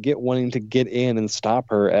Zaofu. I get wanting to get in and stop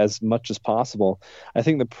her as much as possible. I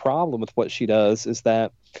think the problem with what she does is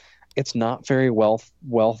that it's not very well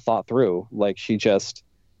thought through. Like,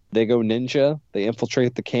 they go ninja, they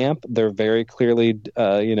infiltrate the camp. They're very clearly,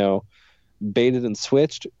 baited and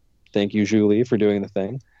switched. Thank you, Julie, for doing the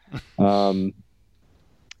thing.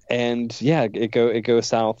 And yeah, it goes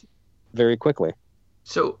south very quickly.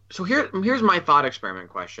 So here's my thought experiment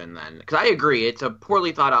question then, because I agree it's a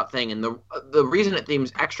poorly thought out thing, and the reason it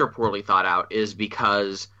seems extra poorly thought out is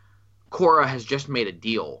because Korra has just made a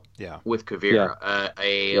deal with Kuvira,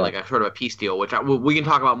 like a sort of a peace deal, which we can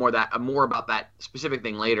talk about more about that specific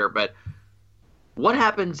thing later. But what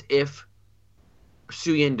happens if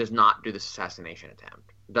Su Yin does not do this assassination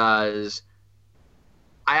attempt?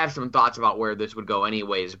 I have some thoughts about where this would go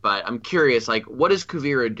anyways, but I'm curious, like, what does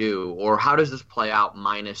Kuvira do, or how does this play out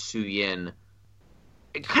minus Su Yin?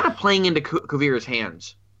 It kind of playing into Kuvira's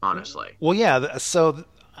hands, honestly. Well, yeah, so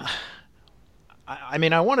I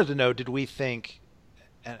mean, I wanted to know, did we think,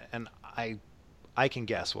 and I can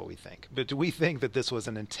guess what we think, but do we think that this was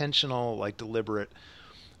an intentional, like, deliberate,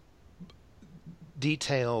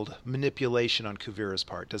 detailed manipulation on Kuvira's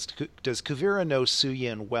part? Does Kuvira know Su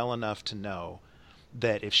Yin well enough to know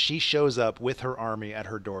that if she shows up with her army at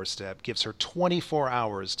her doorstep, gives her 24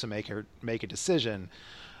 hours to make a decision,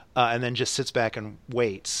 and then just sits back and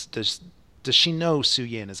waits, does she know Su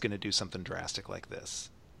Yin is going to do something drastic like this?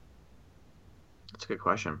 That's a good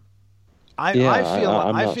question. I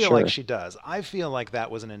feel like she does. I feel like that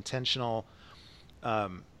was an intentional,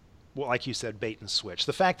 like you said, bait and switch.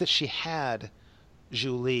 The fact that she had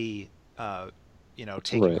Julie,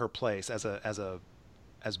 taking her place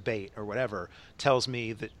as bait or whatever, tells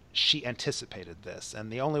me that she anticipated this.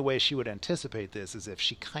 And the only way she would anticipate this is if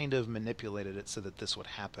she kind of manipulated it so that this would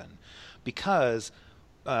happen. Because,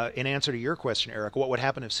 in answer to your question, Eric, what would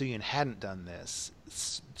happen if Su Yin hadn't done this?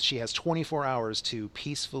 She has 24 hours to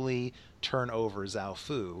peacefully turn over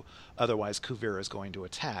Zaofu, otherwise Kuvira is going to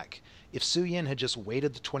attack. If Su Yin had just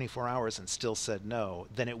waited the 24 hours and still said no,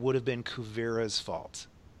 then it would have been Kuvira's fault.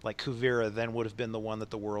 Like, Kuvira then would have been the one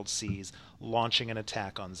that the world sees launching an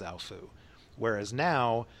attack on Zaofu. Whereas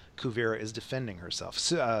now, Kuvira is defending herself.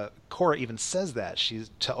 Korra even says that.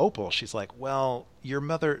 To Opal, she's like, well, your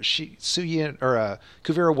mother,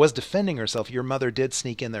 Kuvira was defending herself. Your mother did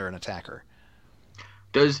sneak in there and attack her.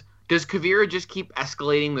 Does Kuvira just keep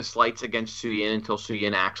escalating the slights against Su Yin until Su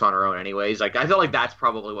Yin acts on her own anyways? Like, I feel like that's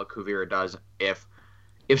probably what Kuvira does. If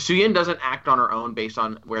Su Yin doesn't act on her own based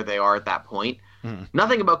on where they are at that point,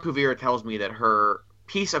 nothing about Kuvira tells me that her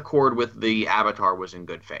peace accord with the Avatar was in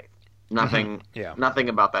good faith. Nothing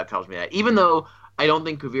about that tells me that. Even though I don't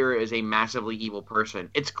think Kuvira is a massively evil person,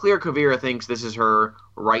 it's clear Kuvira thinks this is her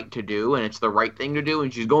right to do, and it's the right thing to do,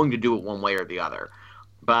 and she's going to do it one way or the other.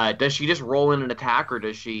 But does she just roll in an attack, or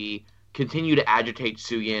does she continue to agitate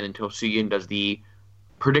Su Yin until Su Yin does the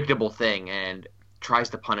predictable thing and tries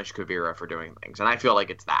to punish Kuvira for doing things? And I feel like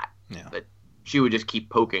it's that she would just keep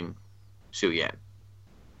poking Su Yin.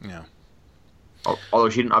 Yeah. Although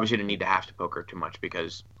she didn't need to have to poke her too much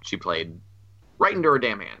because she played right into her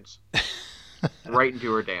damn hands. Right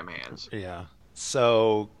into her damn hands. Yeah.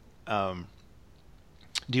 So, do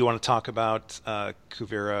you want to talk about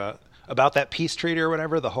Kuvira, about that peace treaty or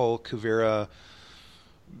whatever? The whole Kuvira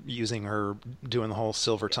doing the whole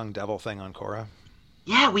silver tongued devil thing on Korra.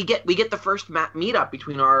 Yeah, we get the first meetup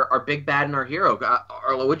between our big bad and our hero.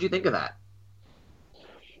 Arlo, what'd you think of that?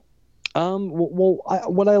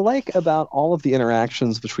 What I like about all of the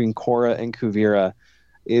interactions between Korra and Kuvira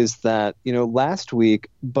is that, last week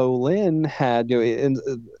Bolin had,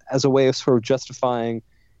 as a way of sort of justifying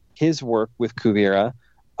his work with Kuvira,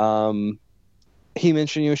 he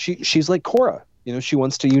mentioned, she's like Korra, she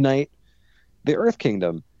wants to unite the Earth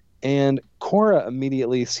Kingdom. And Korra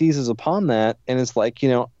immediately seizes upon that and is like,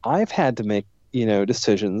 I've had to make,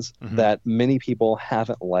 decisions that many people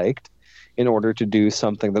haven't liked in order to do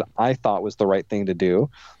something that I thought was the right thing to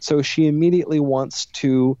do. So she immediately wants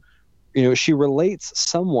to, she relates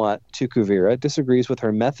somewhat to Kuvira, disagrees with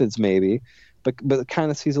her methods maybe, but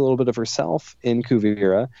kind of sees a little bit of herself in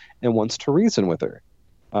Kuvira and wants to reason with her.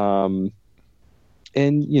 And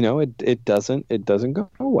it doesn't go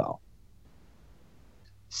well.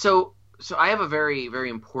 So I have a very, very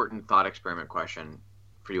important thought experiment question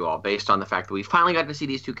for you all, based on the fact that we finally got to see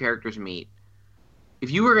these two characters meet.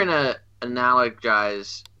 If you were gonna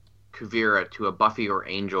analogize Kuvira to a Buffy or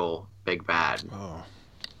Angel big bad,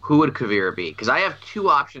 who would Kuvira be? Because I have two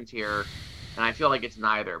options here, and I feel like it's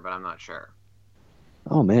neither, but I'm not sure.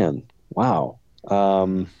 Oh man, wow.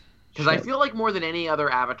 Because I feel like more than any other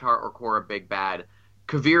Avatar or Korra big bad,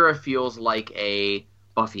 Kuvira feels like a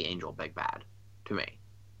Buffy Angel big bad to me.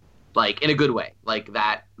 Like, in a good way. Like,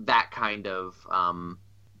 that kind of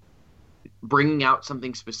bringing out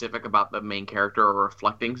something specific about the main character or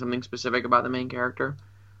reflecting something specific about the main character.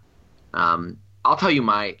 I'll tell you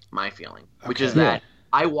my feeling, which is that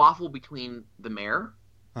I waffle between the mayor,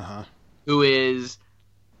 who is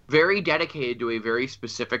very dedicated to a very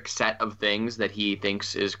specific set of things that he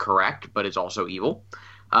thinks is correct, but is also evil.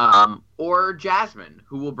 Or Jasmine,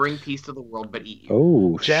 who will bring peace to the world but eat you.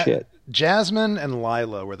 Oh, shit. Jasmine and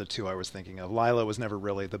Lila were the two I was thinking of. Lila was never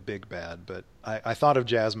really the big bad, but I thought of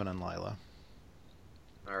Jasmine and Lila.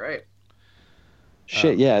 All right.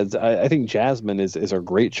 Shit, yeah. I think Jasmine is a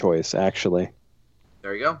great choice, actually.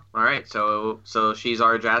 There you go. All right, so she's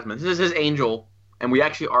our Jasmine. This is his Angel, and we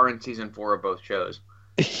actually are in season 4 of both shows.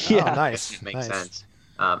 Yeah, nice. It makes sense.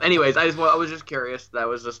 Anyways, I was just curious. That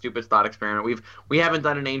was a stupid thought experiment. We haven't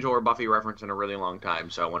done an Angel or Buffy reference in a really long time,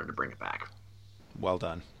 so I wanted to bring it back. Well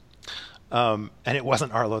done. And it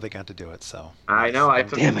wasn't Arlo that got to do it, so I know.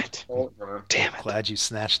 Damn it! Glad you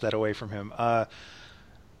snatched that away from him.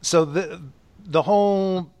 So the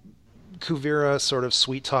whole Kuvira sort of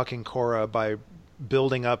sweet talking Korra by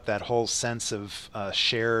building up that whole sense of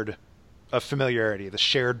familiarity, the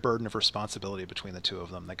shared burden of responsibility between the two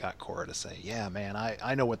of them that got Korra to say, yeah, man,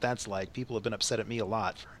 I know what that's like. People have been upset at me a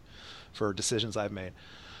lot for decisions I've made.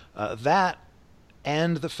 That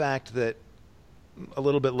and the fact that a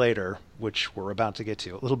little bit later, which we're about to get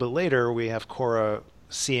to, a little bit later, we have Korra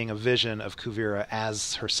seeing a vision of Kuvira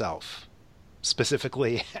as herself,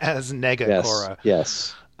 specifically as Nega Korra.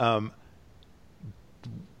 Yes. I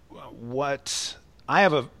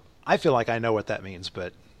feel like I know what that means,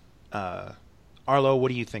 but Arlo, what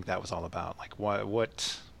do you think that was all about? Like,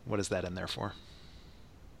 what is that in there for?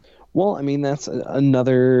 Well, I mean, that's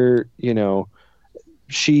another,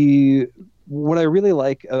 what I really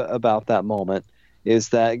like about that moment is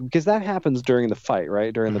that, because that happens during the fight,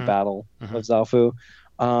 right? During the battle of Zaofu.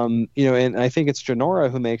 And I think it's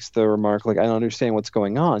Janora who makes the remark, like, I don't understand what's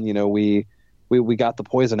going on. We got the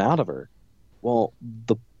poison out of her. Well,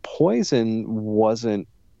 the poison wasn't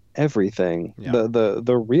everything. Yeah.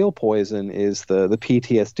 The real poison is the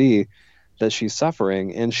PTSD that she's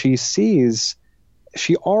suffering, and she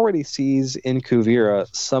already sees in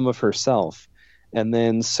Kuvira some of herself. And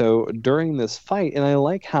then so during this fight, and I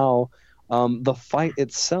like how the fight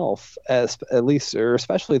itself, at least or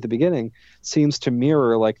especially at the beginning, seems to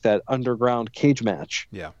mirror like that underground cage match.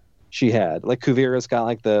 Yeah, she had, like, Kuvira's got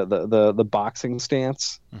like the boxing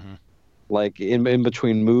stance, like in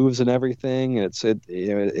between moves and everything. And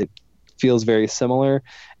it feels very similar.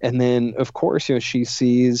 And then of course, she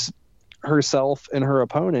sees herself and her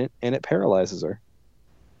opponent, and it paralyzes her.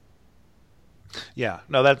 Yeah,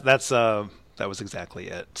 no, that was exactly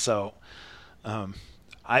it. So,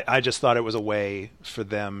 I just thought it was a way for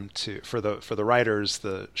them for the writers,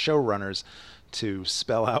 the showrunners, to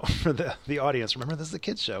spell out for the audience. Remember, this is a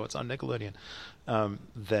kids show; it's on Nickelodeon.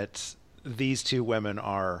 That these two women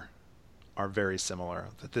are very similar.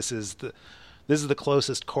 That this is This is the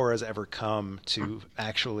closest Korra's ever come to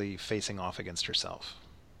actually facing off against herself.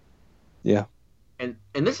 Yeah. And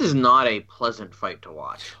this is not a pleasant fight to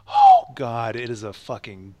watch. Oh God, it is a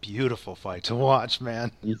fucking beautiful fight to watch,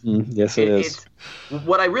 man. Mm-hmm. Yes, it is. It's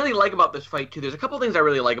what I really like about this fight too. There's a couple things I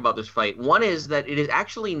really like about this fight. One is that it is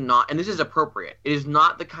actually not, and this is appropriate. It is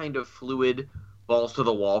not the kind of fluid, balls to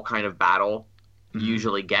the wall kind of battle you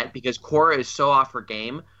usually get, because Korra is so off her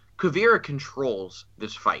game. Kuvira controls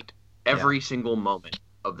this fight every single moment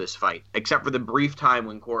of this fight, except for the brief time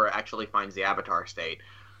when Korra actually finds the Avatar state.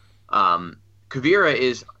 Kuvira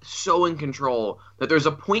is so in control that there's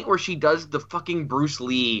a point where she does the fucking Bruce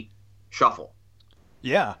Lee shuffle.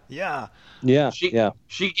 Yeah.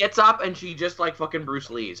 She gets up and she just like fucking Bruce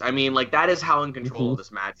Lee's. I mean, like, that is how in control of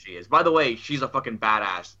this match she is. By the way, she's a fucking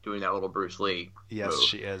badass doing that little Bruce Lee Yes, move.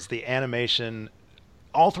 she is. The animation,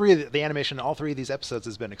 all three of these episodes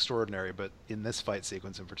has been extraordinary, but in this fight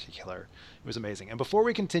sequence in particular, it was amazing. And before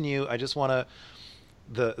we continue, I just want to,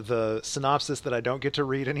 the synopsis that I don't get to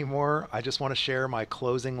read anymore, I just want to share my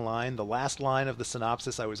closing line. The last line of the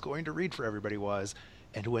synopsis I was going to read for everybody was,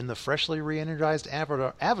 and when the freshly re-energized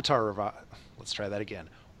let's try that again.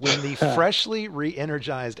 When the freshly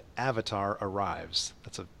re-energized Avatar arrives,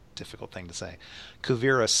 that's a difficult thing to say,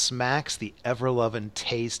 Kuvira smacks the ever-loving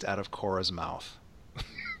taste out of Korra's mouth.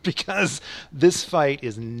 Because this fight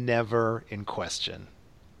is never in question.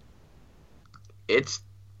 It's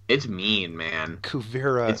mean, man.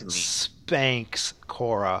 Kuvira spanks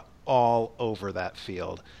Korra all over that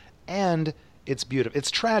field. And it's beautiful.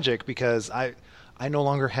 It's tragic because I no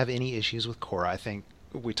longer have any issues with Korra. I think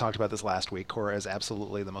we talked about this last week. Korra is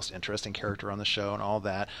absolutely the most interesting character on the show and all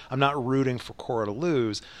that. I'm not rooting for Korra to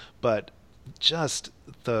lose, but just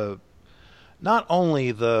not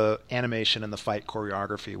only the animation and the fight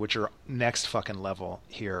choreography, which are next fucking level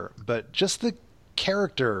here, but just the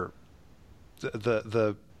character,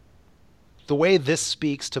 the way this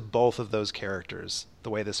speaks to both of those characters, the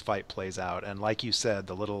way this fight plays out. And like you said,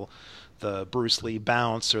 the Bruce Lee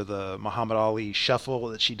bounce or the Muhammad Ali shuffle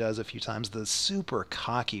that she does a few times, the super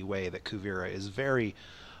cocky way that Kuvira is very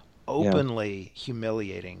openly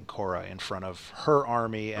humiliating Korra in front of her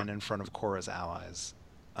army and in front of Korra's allies.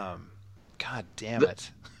 God damn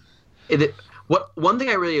it. One thing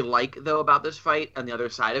I really like, though, about this fight on the other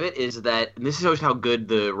side of it is that, and this shows how good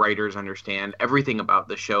the writers understand everything about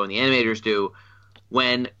the show and the animators do,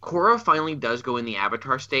 when Korra finally does go in the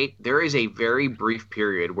Avatar state, there is a very brief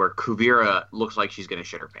period where Kuvira looks like she's going to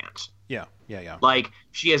shit her pants. Yeah. Like,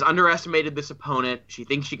 she has underestimated this opponent. She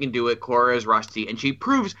thinks she can do it. Korra is rusty. And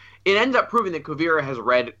it ends up proving that Kuvira has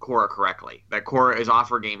read Korra correctly, that Korra is off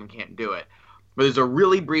her game and can't do it. But there's a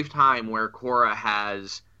really brief time where Korra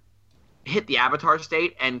has hit the Avatar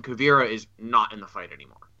state and Kuvira is not in the fight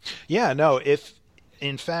anymore. Yeah, no,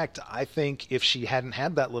 in fact, I think if she hadn't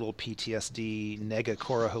had that little PTSD nega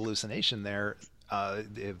Korra hallucination there,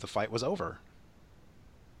 the fight was over.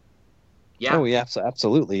 Yeah. Oh, yeah,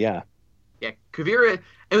 absolutely, yeah. Yeah, Kuvira.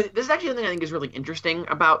 I mean, this is actually something I think is really interesting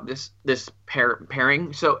about this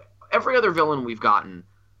pairing. So every other villain we've gotten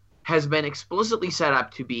has been explicitly set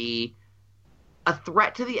up to be a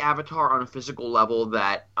threat to the Avatar on a physical level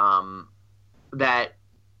that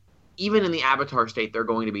even in the Avatar state they're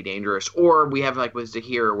going to be dangerous. Or we have, like with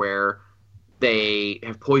Zahir, where they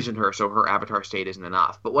have poisoned her, so her Avatar state isn't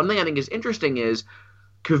enough. But one thing I think is interesting is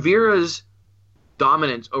Kuvira's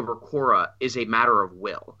dominance over Korra is a matter of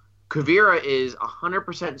will. Kuvira is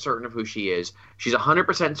 100% certain of who she is. She's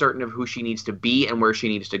 100% certain of who she needs to be and where she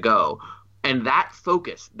needs to go. And that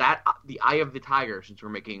focus, the eye of the tiger, since we're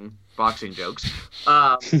making boxing jokes,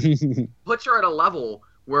 puts her at a level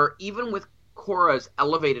where even with Korra's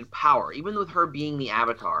elevated power, even with her being the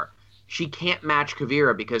Avatar, she can't match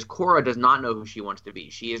Kuvira because Korra does not know who she wants to be.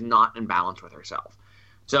 She is not in balance with herself.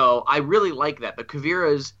 So I really like that. But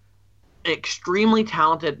Kuvira is an extremely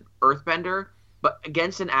talented earthbender, but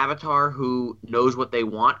against an Avatar who knows what they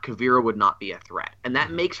want, Kuvira would not be a threat. And that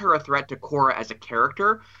makes her a threat to Korra as a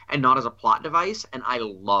character and not as a plot device, and I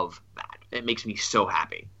love that. It makes me so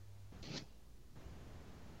happy.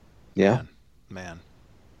 Yeah. Man.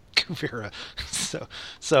 Kuvira.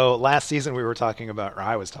 So last season we were talking about, or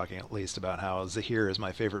I was talking at least, about how Zahir is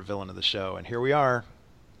my favorite villain of the show, and here we are,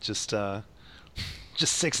 just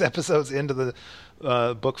 6 episodes into the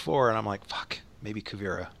book 4, and I'm like, fuck. Maybe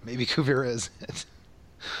Kuvira is it.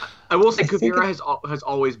 I will say Kuvira has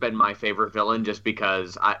always been my favorite villain, just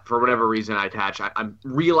because for whatever reason I'm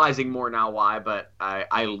realizing more now why, but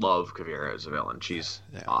I love Kuvira as a villain. She's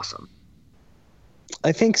awesome.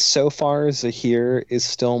 I think so far Zahir is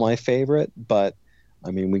still my favorite, but I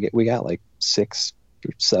mean we got like 6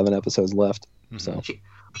 or 7 episodes left. So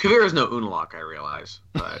Kavira's no Unalaq, I realize,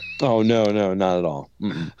 but Oh no, not at all.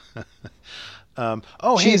 Hey,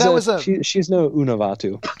 that was she's no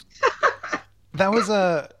Unavatu. That was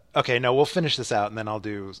a okay. No, we'll finish this out, and then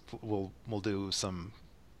we'll do some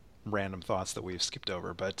random thoughts that we've skipped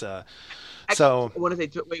over. But so I want to say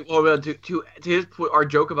to his our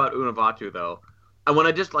joke about Unavatu though. I want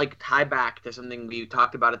to just like tie back to something we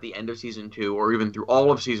talked about at the end of season 2, or even through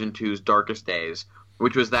all of season 2's darkest days,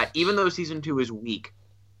 which was that even though season 2 is weak,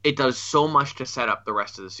 it does so much to set up the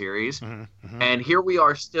rest of the series. And here we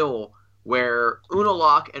are still, where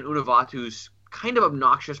Unalaq and Unavatu's kind of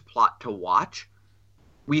obnoxious plot to watch.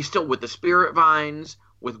 We still, with the spirit vines,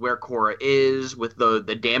 with where Korra is, with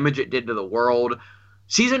the damage it did to the world.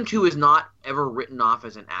 Season 2 is not ever written off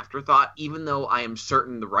as an afterthought, even though I am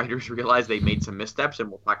certain the writers realize they made some missteps, and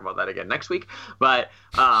we'll talk about that again next week. But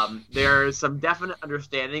there's some definite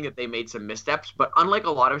understanding that they made some missteps. But unlike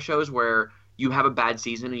a lot of shows where you have a bad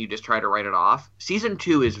season and you just try to write it off, season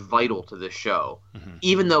 2 is vital to this show,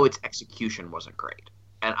 even though its execution wasn't great.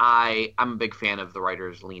 And I'm a big fan of the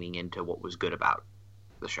writers leaning into what was good about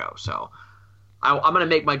the show. So I'm going to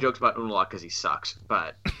make my jokes about Unalaq because he sucks,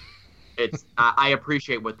 but it's I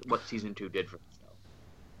appreciate what season 2 did for the show.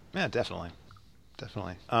 Yeah, definitely.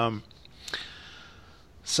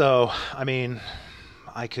 So I mean,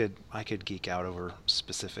 I could geek out over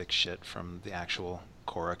specific shit from the actual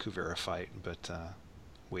Korra Kuvira fight, but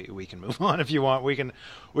we can move on if you want. We can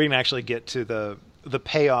actually get to the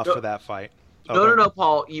payoff for that fight. No,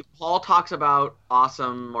 Paul. Paul talks about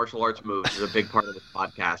awesome martial arts moves as a big part of this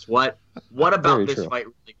podcast. What about this fight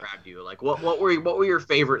really grabbed you? Like, what were your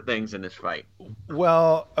favorite things in this fight?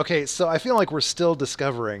 Well, okay, so I feel like we're still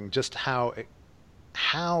discovering just how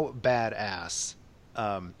badass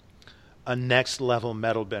a next level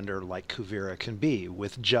metal bender like Kuvira can be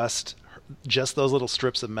with just those little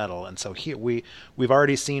strips of metal. And so here we've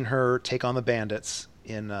already seen her take on the bandits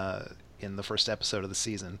in the first episode of the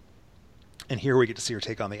season. And here we get to see her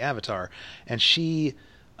take on the Avatar, and she,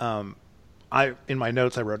 in my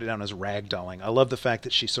notes I wrote it down as ragdolling. I love the fact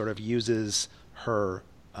that she sort of uses her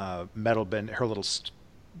her little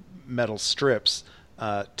metal strips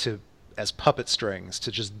as puppet strings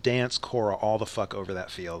to just dance Korra all the fuck over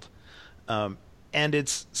that field. And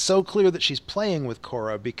it's so clear that she's playing with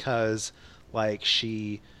Korra because like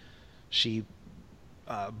she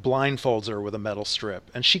blindfolds her with a metal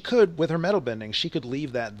strip, and she could, with her metal bending, she could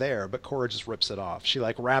leave that there, but Korra just rips it off. She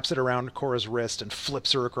like wraps it around Korra's wrist and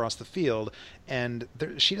flips her across the field, and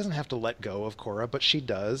she doesn't have to let go of Korra, but she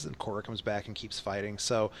does, and Korra comes back and keeps fighting.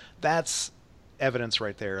 So that's evidence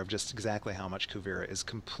right there of just exactly how much Kuvira is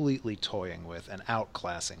completely toying with and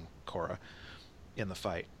outclassing Korra in the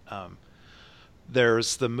fight.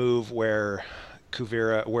 There's the move where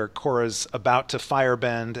Korra's about to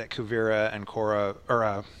firebend at Kuvira, and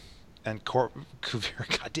Kuvira,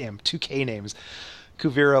 goddamn, 2K names.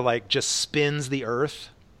 Kuvira like just spins the earth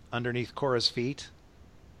underneath Korra's feet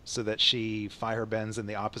so that she firebends in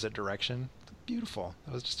the opposite direction. Beautiful.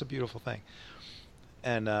 That was just a beautiful thing.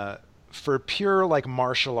 And for pure like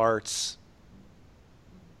martial arts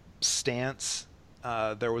stance,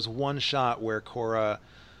 there was one shot where Korra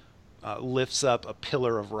lifts up a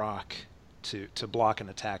pillar of rock to block an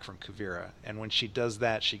attack from Kuvira. And when she does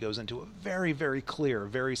that, she goes into a very, very clear,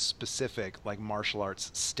 very specific like martial arts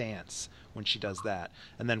stance when she does that,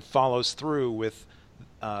 and then follows through with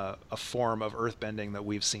a form of earthbending that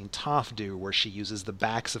we've seen Toph do, where she uses the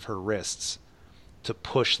backs of her wrists to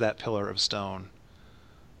push that pillar of stone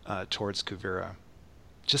towards Kuvira.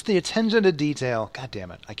 Just the attention to detail. God damn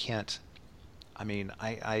it. I can't. I mean,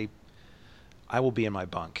 I will be in my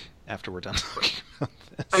bunk after we're done talking about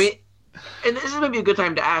this. I mean, and this is maybe a good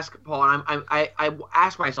time to ask, Paul, and I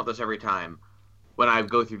ask myself this every time when I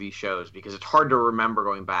go through these shows, because it's hard to remember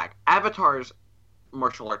going back. Avatar's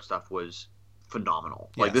martial arts stuff was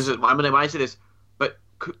phenomenal. Yes. Like, this is, when I say this, but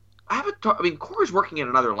Avatar, I mean, Korra's working at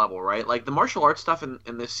another level, right? Like, the martial arts stuff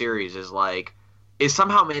in this series is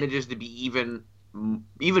somehow manages to be even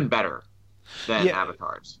better than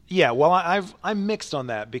Avatar's. Yeah, well, I'm mixed on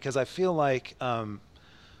that, because I feel like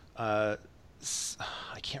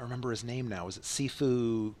I can't remember his name now. Was it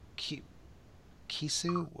Sifu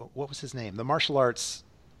Kisu? What was his name? The martial arts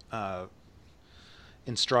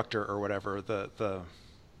instructor or whatever. The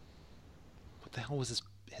what the hell was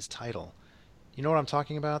his title? You know what I'm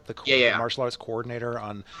talking about? The martial arts coordinator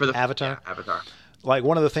on Avatar. Yeah, Avatar. Like,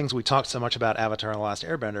 one of the things we talked so much about Avatar and The Last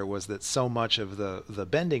Airbender was that so much of the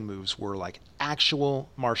bending moves were like actual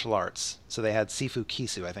martial arts. So they had Sifu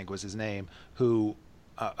Kisu, I think was his name, who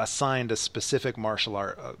assigned a specific martial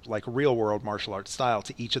art, like real world martial arts style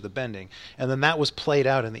to each of the bending, and then that was played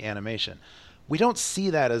out in the animation. we don't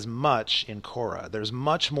see that as much in Korra. There's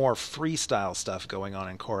much more freestyle stuff going on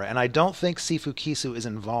in Korra, and I don't think Sifu Kisu is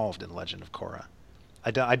involved in Legend of Korra.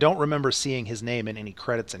 I don't remember seeing his name in any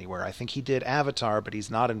credits anywhere. I think he did Avatar, but he's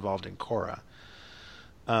not involved in Korra.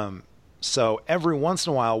 So every once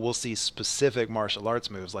in a while, we'll see specific martial arts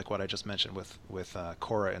moves, like what I just mentioned with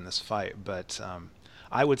Korra in this fight. But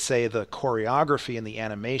I would say the choreography and the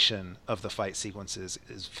animation of the fight sequences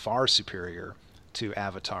is far superior to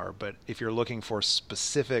Avatar. But if you're looking for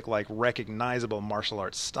specific, like recognizable martial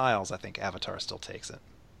arts styles, I think Avatar still takes it.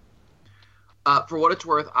 For what it's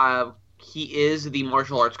worth, he is the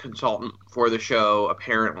martial arts consultant for the show,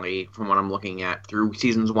 apparently, from what I'm looking at, through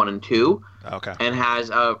seasons 1 and 2. Okay. And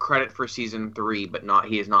has a credit for season 3, but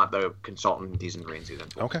he is not the consultant in season 3 and season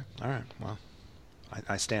 4. Okay. All right. Well,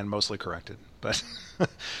 I stand mostly corrected. But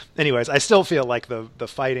anyways, I still feel like the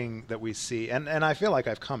fighting that we see, and I feel like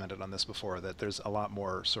I've commented on this before, that there's a lot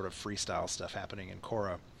more sort of freestyle stuff happening in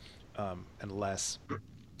Korra, and less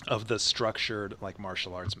of the structured like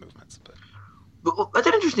martial arts movements. But that's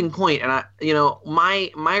an interesting point, and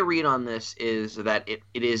my read on this is that it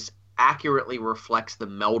is accurately reflects the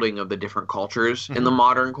melding of the different cultures in the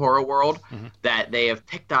modern Korra world, that they have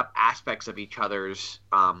picked up aspects of each other's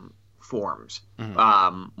forms,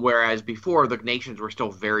 whereas before the nations were still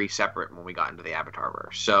very separate when we got into the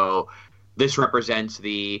Avatarverse. So this represents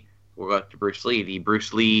we'll go to Bruce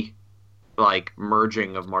Lee like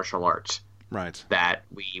merging of martial arts, right? That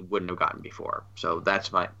we wouldn't have gotten before. So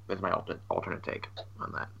that's my alternate take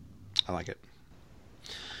on that. I like it.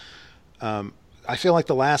 I feel like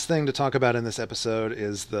the last thing to talk about in this episode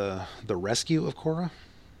is the rescue of Korra.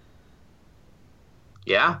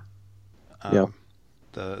 Yeah. Yeah.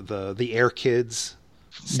 The Air Kids.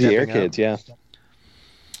 The Air Kids, yeah.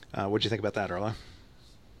 What'd you think about that, Arlo?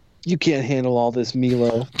 You can't handle all this,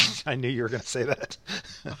 Milo. I knew you were going to say that.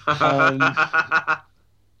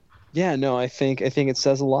 Yeah, no, I think it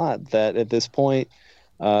says a lot that at this point,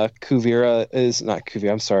 Kuvira is not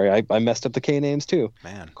Kuvira. I'm sorry, I messed up the K names too.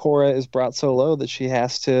 Man, Korra is brought so low that she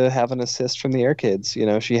has to have an assist from the Air Kids. You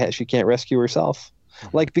know, she can't rescue herself.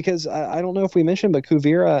 Like, because I don't know if we mentioned, but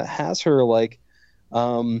Kuvira has her like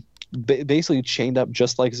basically chained up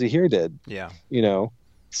just like Zahir did. Yeah. You know,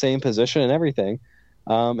 same position and everything.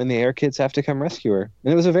 And the Air Kids have to come rescue her.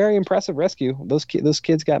 And it was a very impressive rescue. Those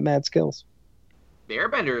kids got mad skills. The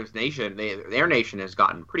Airbenders nation, the Air Nation has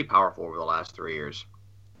gotten pretty powerful over the last 3 years.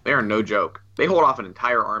 They are no joke. They hold off an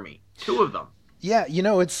entire army. 2 of them. Yeah, you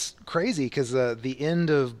know, it's crazy because the end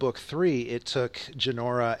of book 3, it took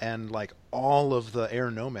Jinora and like all of the air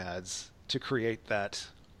nomads to create that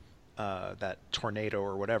tornado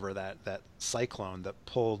or whatever, that cyclone that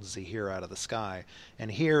pulled Zahir out of the sky. And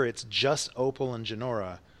here it's just Opal and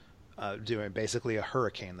Jinora doing basically a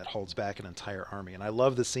hurricane that holds back an entire army. And I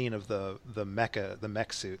love the scene of the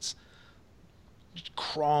mech suits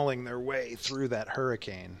crawling their way through that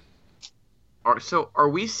hurricane. So are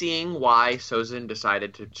we seeing why Sozin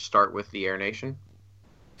decided to start with the Air Nation?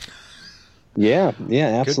 Yeah,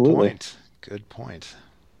 absolutely. Good point.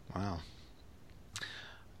 Wow.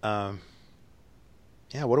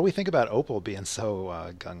 Yeah, what do we think about Opal being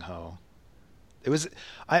so gung-ho? It was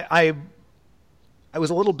I was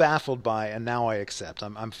a little baffled by, and now I accept.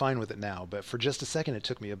 I'm fine with it now, but for just a second it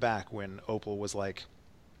took me aback when Opal was like,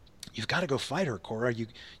 "You've got to go fight her, Korra.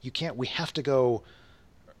 You can't. We have to go."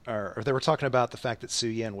 Or they were talking about the fact that Su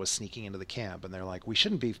Yen was sneaking into the camp, and they're like, "We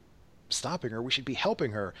shouldn't be stopping her. We should be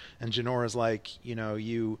helping her." And Jinora's like, "You know,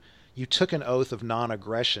 you took an oath of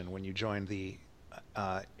non-aggression when you joined the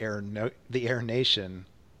Air Nation.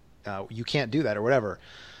 You can't do that," or whatever.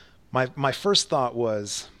 My first thought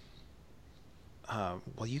was,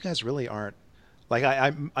 well, you guys really aren't, like,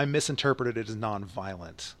 I misinterpreted it as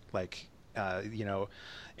non-violent. Like,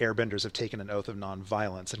 airbenders have taken an oath of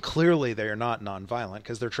non-violence, and clearly they are not non-violent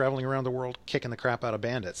because they're traveling around the world kicking the crap out of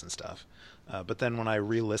bandits and stuff. But then when I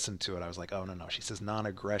re-listened to it, I was like, oh, no, she says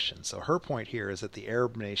non-aggression. So her point here is that the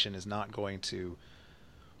Arab nation is not going to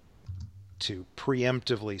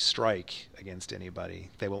preemptively strike against anybody.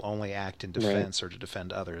 They will only act in defense, right, or to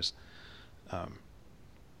defend others.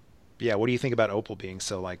 Yeah, what do you think about Opal being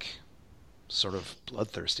so, like, sort of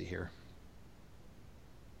bloodthirsty here?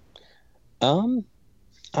 I'm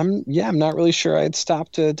not really sure I'd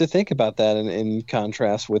stop to think about that in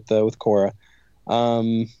contrast with Korra.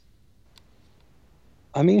 I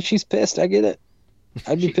mean, she's pissed. I get it.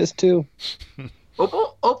 I'd be pissed too.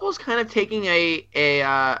 Opal's kind of taking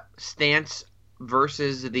a stance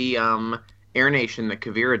versus the Air Nation that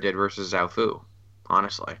Kuvira did versus Zaofu,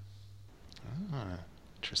 honestly.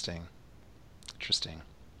 Interesting.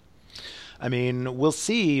 I mean, we'll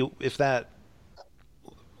see if that,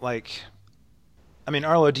 like, I mean,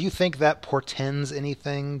 Arlo, do you think that portends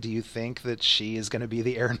anything? Do you think that she is going to be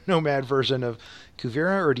the air nomad version of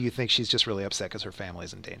Kuvira, or do you think she's just really upset because her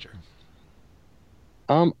family's in danger?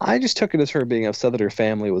 I just took it as her being upset that her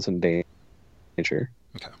family was in danger.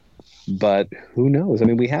 Okay. But who knows? I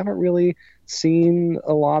mean, we haven't really seen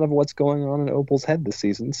a lot of what's going on in Opal's head this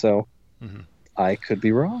season, so I could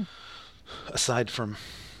be wrong. Aside from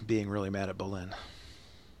being really mad at Bolin.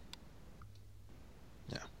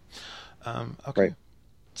 Yeah. Okay. Right.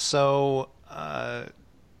 So I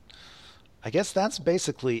guess that's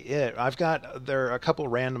basically it. There are a couple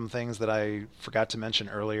random things that I forgot to mention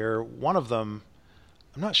earlier. One of them,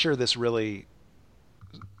 I'm not sure this really,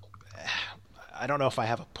 I don't know if I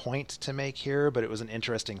have a point to make here, but it was an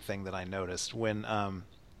interesting thing that I noticed when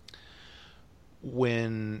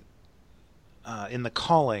in The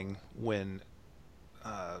Calling, when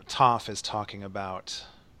Toph is talking about,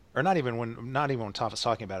 or not even when Toph is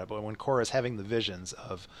talking about it, but when Korra is having the visions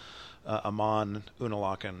of Amon,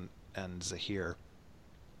 Unalaq, and Zahir,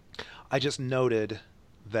 I just noted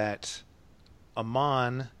that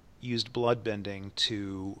Amon used bloodbending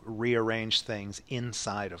to rearrange things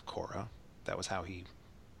inside of Korra. That was how he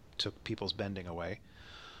took people's bending away.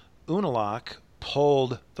 Unalaq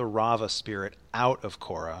pulled the Rava spirit out of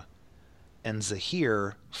Korra, and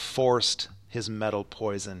Zahir forced his metal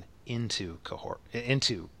poison into Korra.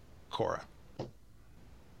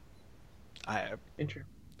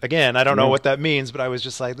 Again, I don't know what that means, but I was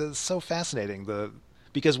just like, this is so fascinating.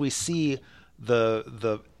 Because we see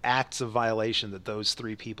the acts of violation that those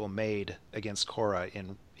three people made against Korra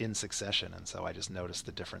in succession, and so I just noticed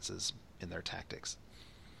the differences in their tactics.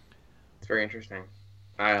 It's very interesting.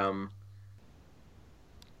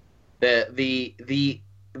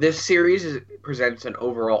 This series presents an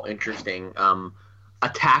overall interesting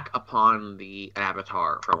attack upon the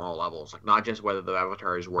Avatar from all levels. Like, not just whether the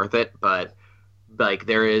Avatar is worth it, but like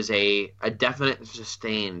there is a definite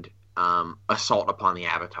sustained assault upon the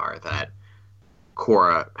Avatar that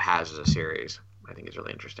Korra has as a series. I think is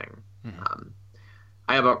really interesting. Mm-hmm.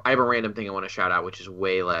 I have a random thing I want to shout out, which is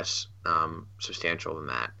way less substantial than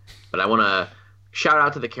that. But I want to shout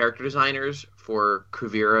out to the character designers for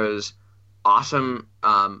Kuvira's awesome,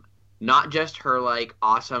 not just her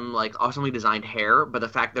awesomely designed hair, but the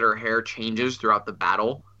fact that her hair changes throughout the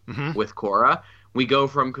battle with Korra. We go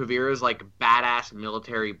from Kuvira's like badass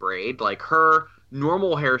military braid, like her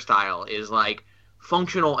normal hairstyle is like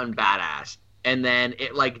functional and badass, and then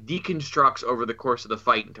it like deconstructs over the course of the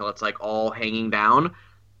fight until it's like all hanging down.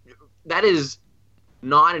 That is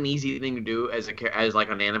not an easy thing to do as like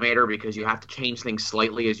an animator, because you have to change things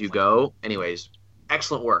slightly as you go. Anyways,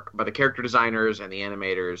 excellent work by the character designers and the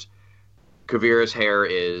animators. Kuvira's hair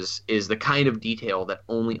is the kind of detail that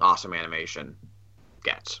only awesome animation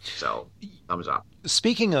gets. So, thumbs up.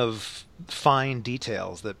 Speaking of fine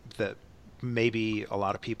details that maybe a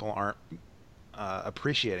lot of people aren't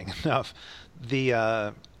appreciating enough,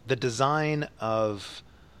 the design of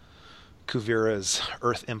Kuvira's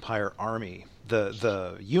Earth Empire army,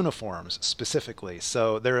 the uniforms specifically.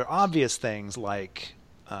 So there are obvious things like,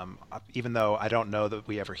 even though I don't know that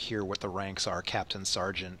we ever hear what the ranks are, captain,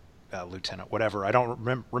 sergeant, lieutenant, whatever. I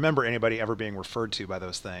don't remember anybody ever being referred to by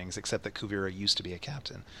those things, except that Kuvira used to be a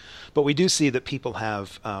captain. But we do see that people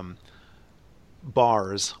have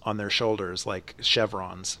bars on their shoulders, like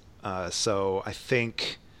chevrons. So I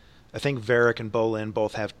think Varric and Bolin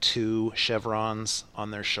both have 2 chevrons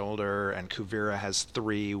on their shoulder, and Kuvira has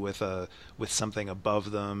 3 with something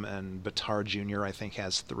above them, and Batar Jr. I think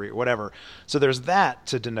has 3, whatever. So there's that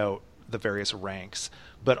to denote the various ranks,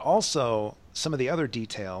 but also some of the other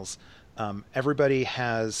details. Everybody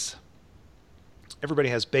has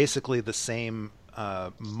basically the same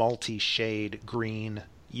multi-shade green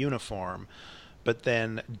uniform, but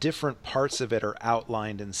then different parts of it are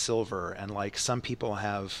outlined in silver, and like some people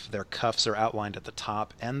have their cuffs are outlined at the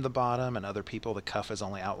top and the bottom, and other people the cuff is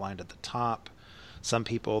only outlined at the top. Some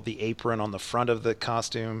people the apron on the front of the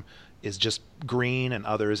costume is just green, and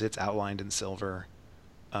others it's outlined in silver.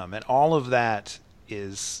 And all of that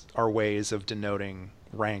are ways of denoting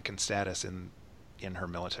rank and status in her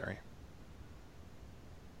military.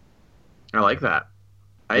 I like that.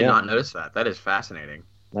 I did not notice that. That is fascinating.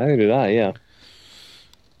 Neither did I, yeah.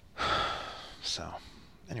 So,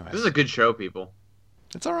 anyway. This is a good show, people.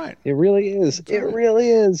 It's all right. It really is. It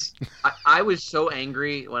really is. I was so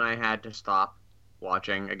angry when I had to stop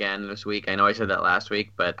watching again this week. I know I said that last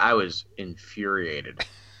week, but I was infuriated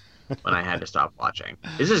when I had to stop watching.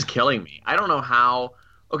 This is killing me. I don't know how...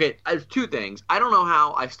 Okay, I have 2 things. I don't know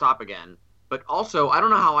how I stop again, But also, I don't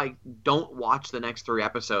know how I don't watch the next 3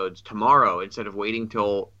 episodes tomorrow instead of waiting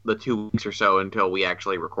till the 2 weeks or so until we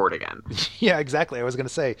actually record again. Yeah, exactly. I was going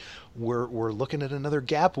to say we're looking at another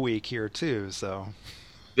gap week here too. So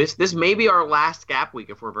this may be our last gap week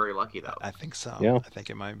if we're very lucky, though. I think so. Yeah. I think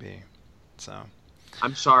it might be. So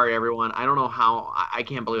I'm sorry, everyone. I don't know how. I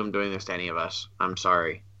can't believe I'm doing this to any of us. I'm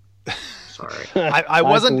sorry. Sorry. I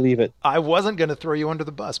wasn't. believe it. I wasn't going to throw you under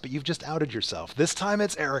the bus, but you've just outed yourself. This time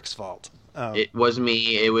it's Eric's fault. It was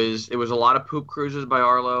me. It was a lot of poop cruises by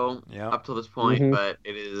Arlo up till this point, but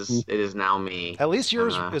it is now me. At least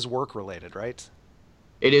yours is work related, right?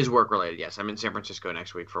 It is work related. Yes, I'm in San Francisco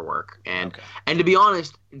next week for work, and to be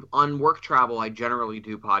honest, on work travel, I generally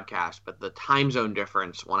do podcasts, but the time zone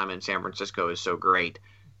difference when I'm in San Francisco is so great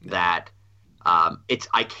that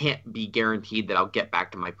I can't be guaranteed that I'll get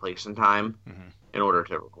back to my place in time in order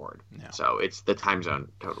to record. Yeah. So it's the time zone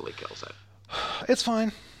totally kills it. It's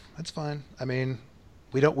fine. It's fine. I mean,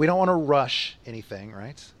 we don't want to rush anything,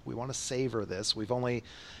 right? We want to savor this. We've only,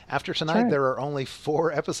 after tonight, there are only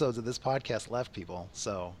 4 episodes of this podcast left, people.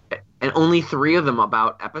 So, and only 3 of them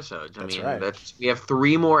about episodes. That's right. We have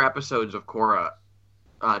 3 more episodes of Korra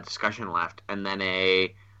discussion left, and then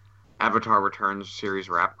a Avatar Returns series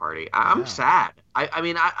wrap party. I'm sad. I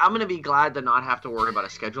mean, I'm going to be glad to not have to worry about a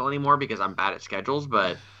schedule anymore because I'm bad at schedules,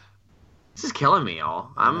 but this is killing me,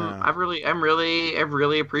 y'all. I've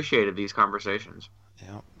really appreciated these conversations.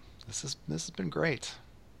 Yeah, this has been great.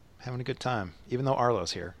 Having a good time. Even though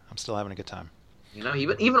Arlo's here, I'm still having a good time. You know,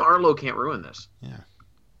 even Arlo can't ruin this. Yeah,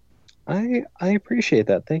 I appreciate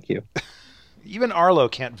that. Thank you. Even Arlo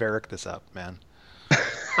can't Varric this up, man.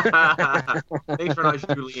 Thanks for not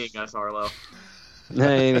Julieing us, Arlo.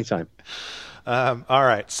 Anytime. All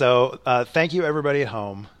right. So thank you, everybody at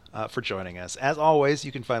home, for joining us. As always,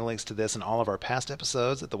 you can find links to this and all of our past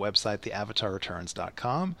episodes at the website,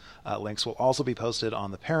 theavatarreturns.com. Links will also be posted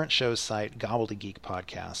on the parent show's site,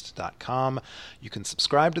 gobbledygeekpodcast.com. You can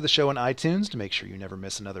subscribe to the show on iTunes to make sure you never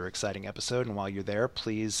miss another exciting episode. And while you're there,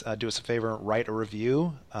 please do us a favor, write a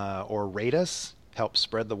review or rate us. Help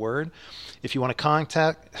spread the word. If you want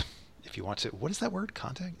to what is that word?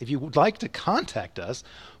 Contact? If you would like to contact us,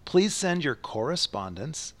 please send your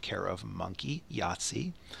correspondence, care of Monkey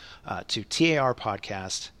Yahtzee, to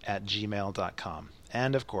tarpodcast@gmail.com.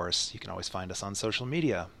 And of course, you can always find us on social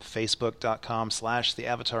media,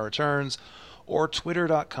 facebook.com/theavatarreturns or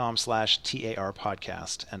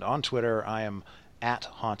twitter.com/tarpodcast. And on Twitter, I am at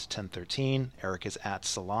Haunt1013. Eric is at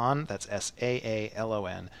Salon. That's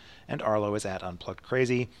SAALON. And Arlo is at Unplugged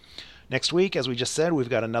Crazy. Next week, as we just said, we've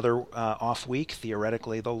got another off week,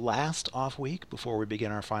 theoretically the last off week before we begin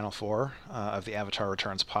our final 4 of the Avatar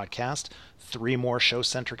Returns podcast. 3 more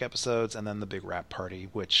show-centric episodes, and then the big wrap party,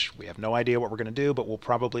 which we have no idea what we're going to do, but we'll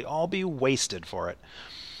probably all be wasted for it.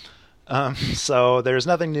 So there's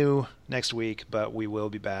nothing new next week, but we will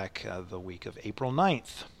be back the week of April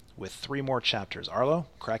 9th with 3 more chapters. Arlo,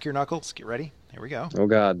 crack your knuckles. Get ready. Here we go. Oh,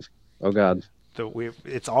 God.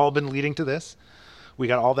 It's all been leading to this. We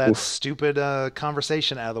got all that stupid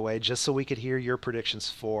conversation out of the way just so we could hear your predictions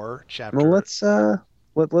for chapter. Well, let's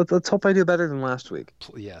hope I do better than last week.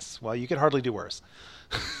 Yes. Well, you could hardly do worse.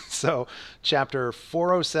 So, chapter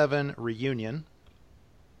 407, Reunion.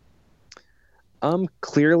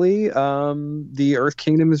 Clearly, the Earth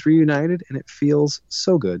Kingdom is reunited, and it feels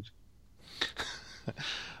so good.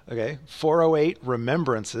 Okay. 408,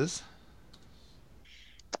 Remembrances.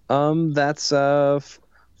 That's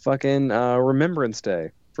fucking Remembrance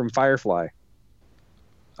Day from Firefly.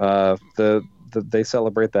 They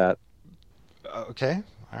celebrate that. Okay.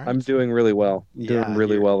 All right. I'm doing really well. Doing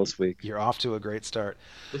really well this week. You're off to a great start.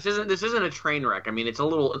 This isn't a train wreck. I mean, it's a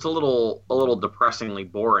little depressingly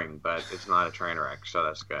boring, but it's not a train wreck, so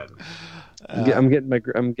that's good. I'm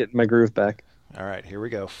getting my groove back. All right, here we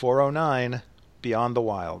go. 409, Beyond the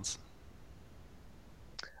Wilds.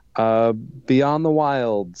 Beyond the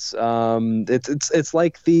Wilds. It's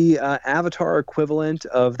like the Avatar equivalent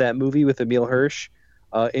of that movie with Emil Hirsch,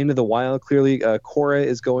 Into the Wild. Clearly, Korra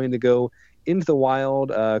is going to go into the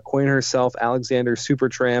wild, coin herself Alexander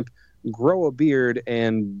Supertramp, grow a beard,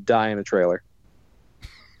 and die in a trailer.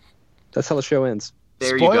 That's how the show ends.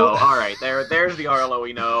 There you go. All right, there's the Arlo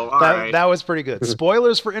we know. All right. That was pretty good.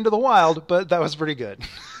 Spoilers for Into the Wild, but that was pretty good.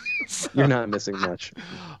 So. You're not missing much.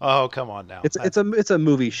 Oh, come on now. It's a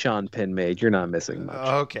movie Sean Penn made. You're not missing much.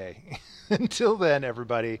 Okay. Until then,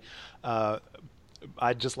 everybody, I'd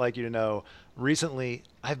just like you to know, recently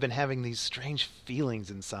I've been having these strange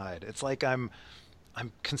feelings inside. It's like I'm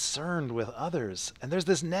concerned with others, and there's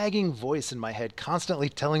this nagging voice in my head constantly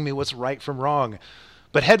telling me what's right from wrong.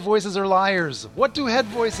 But head voices are liars. What do head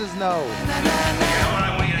voices know?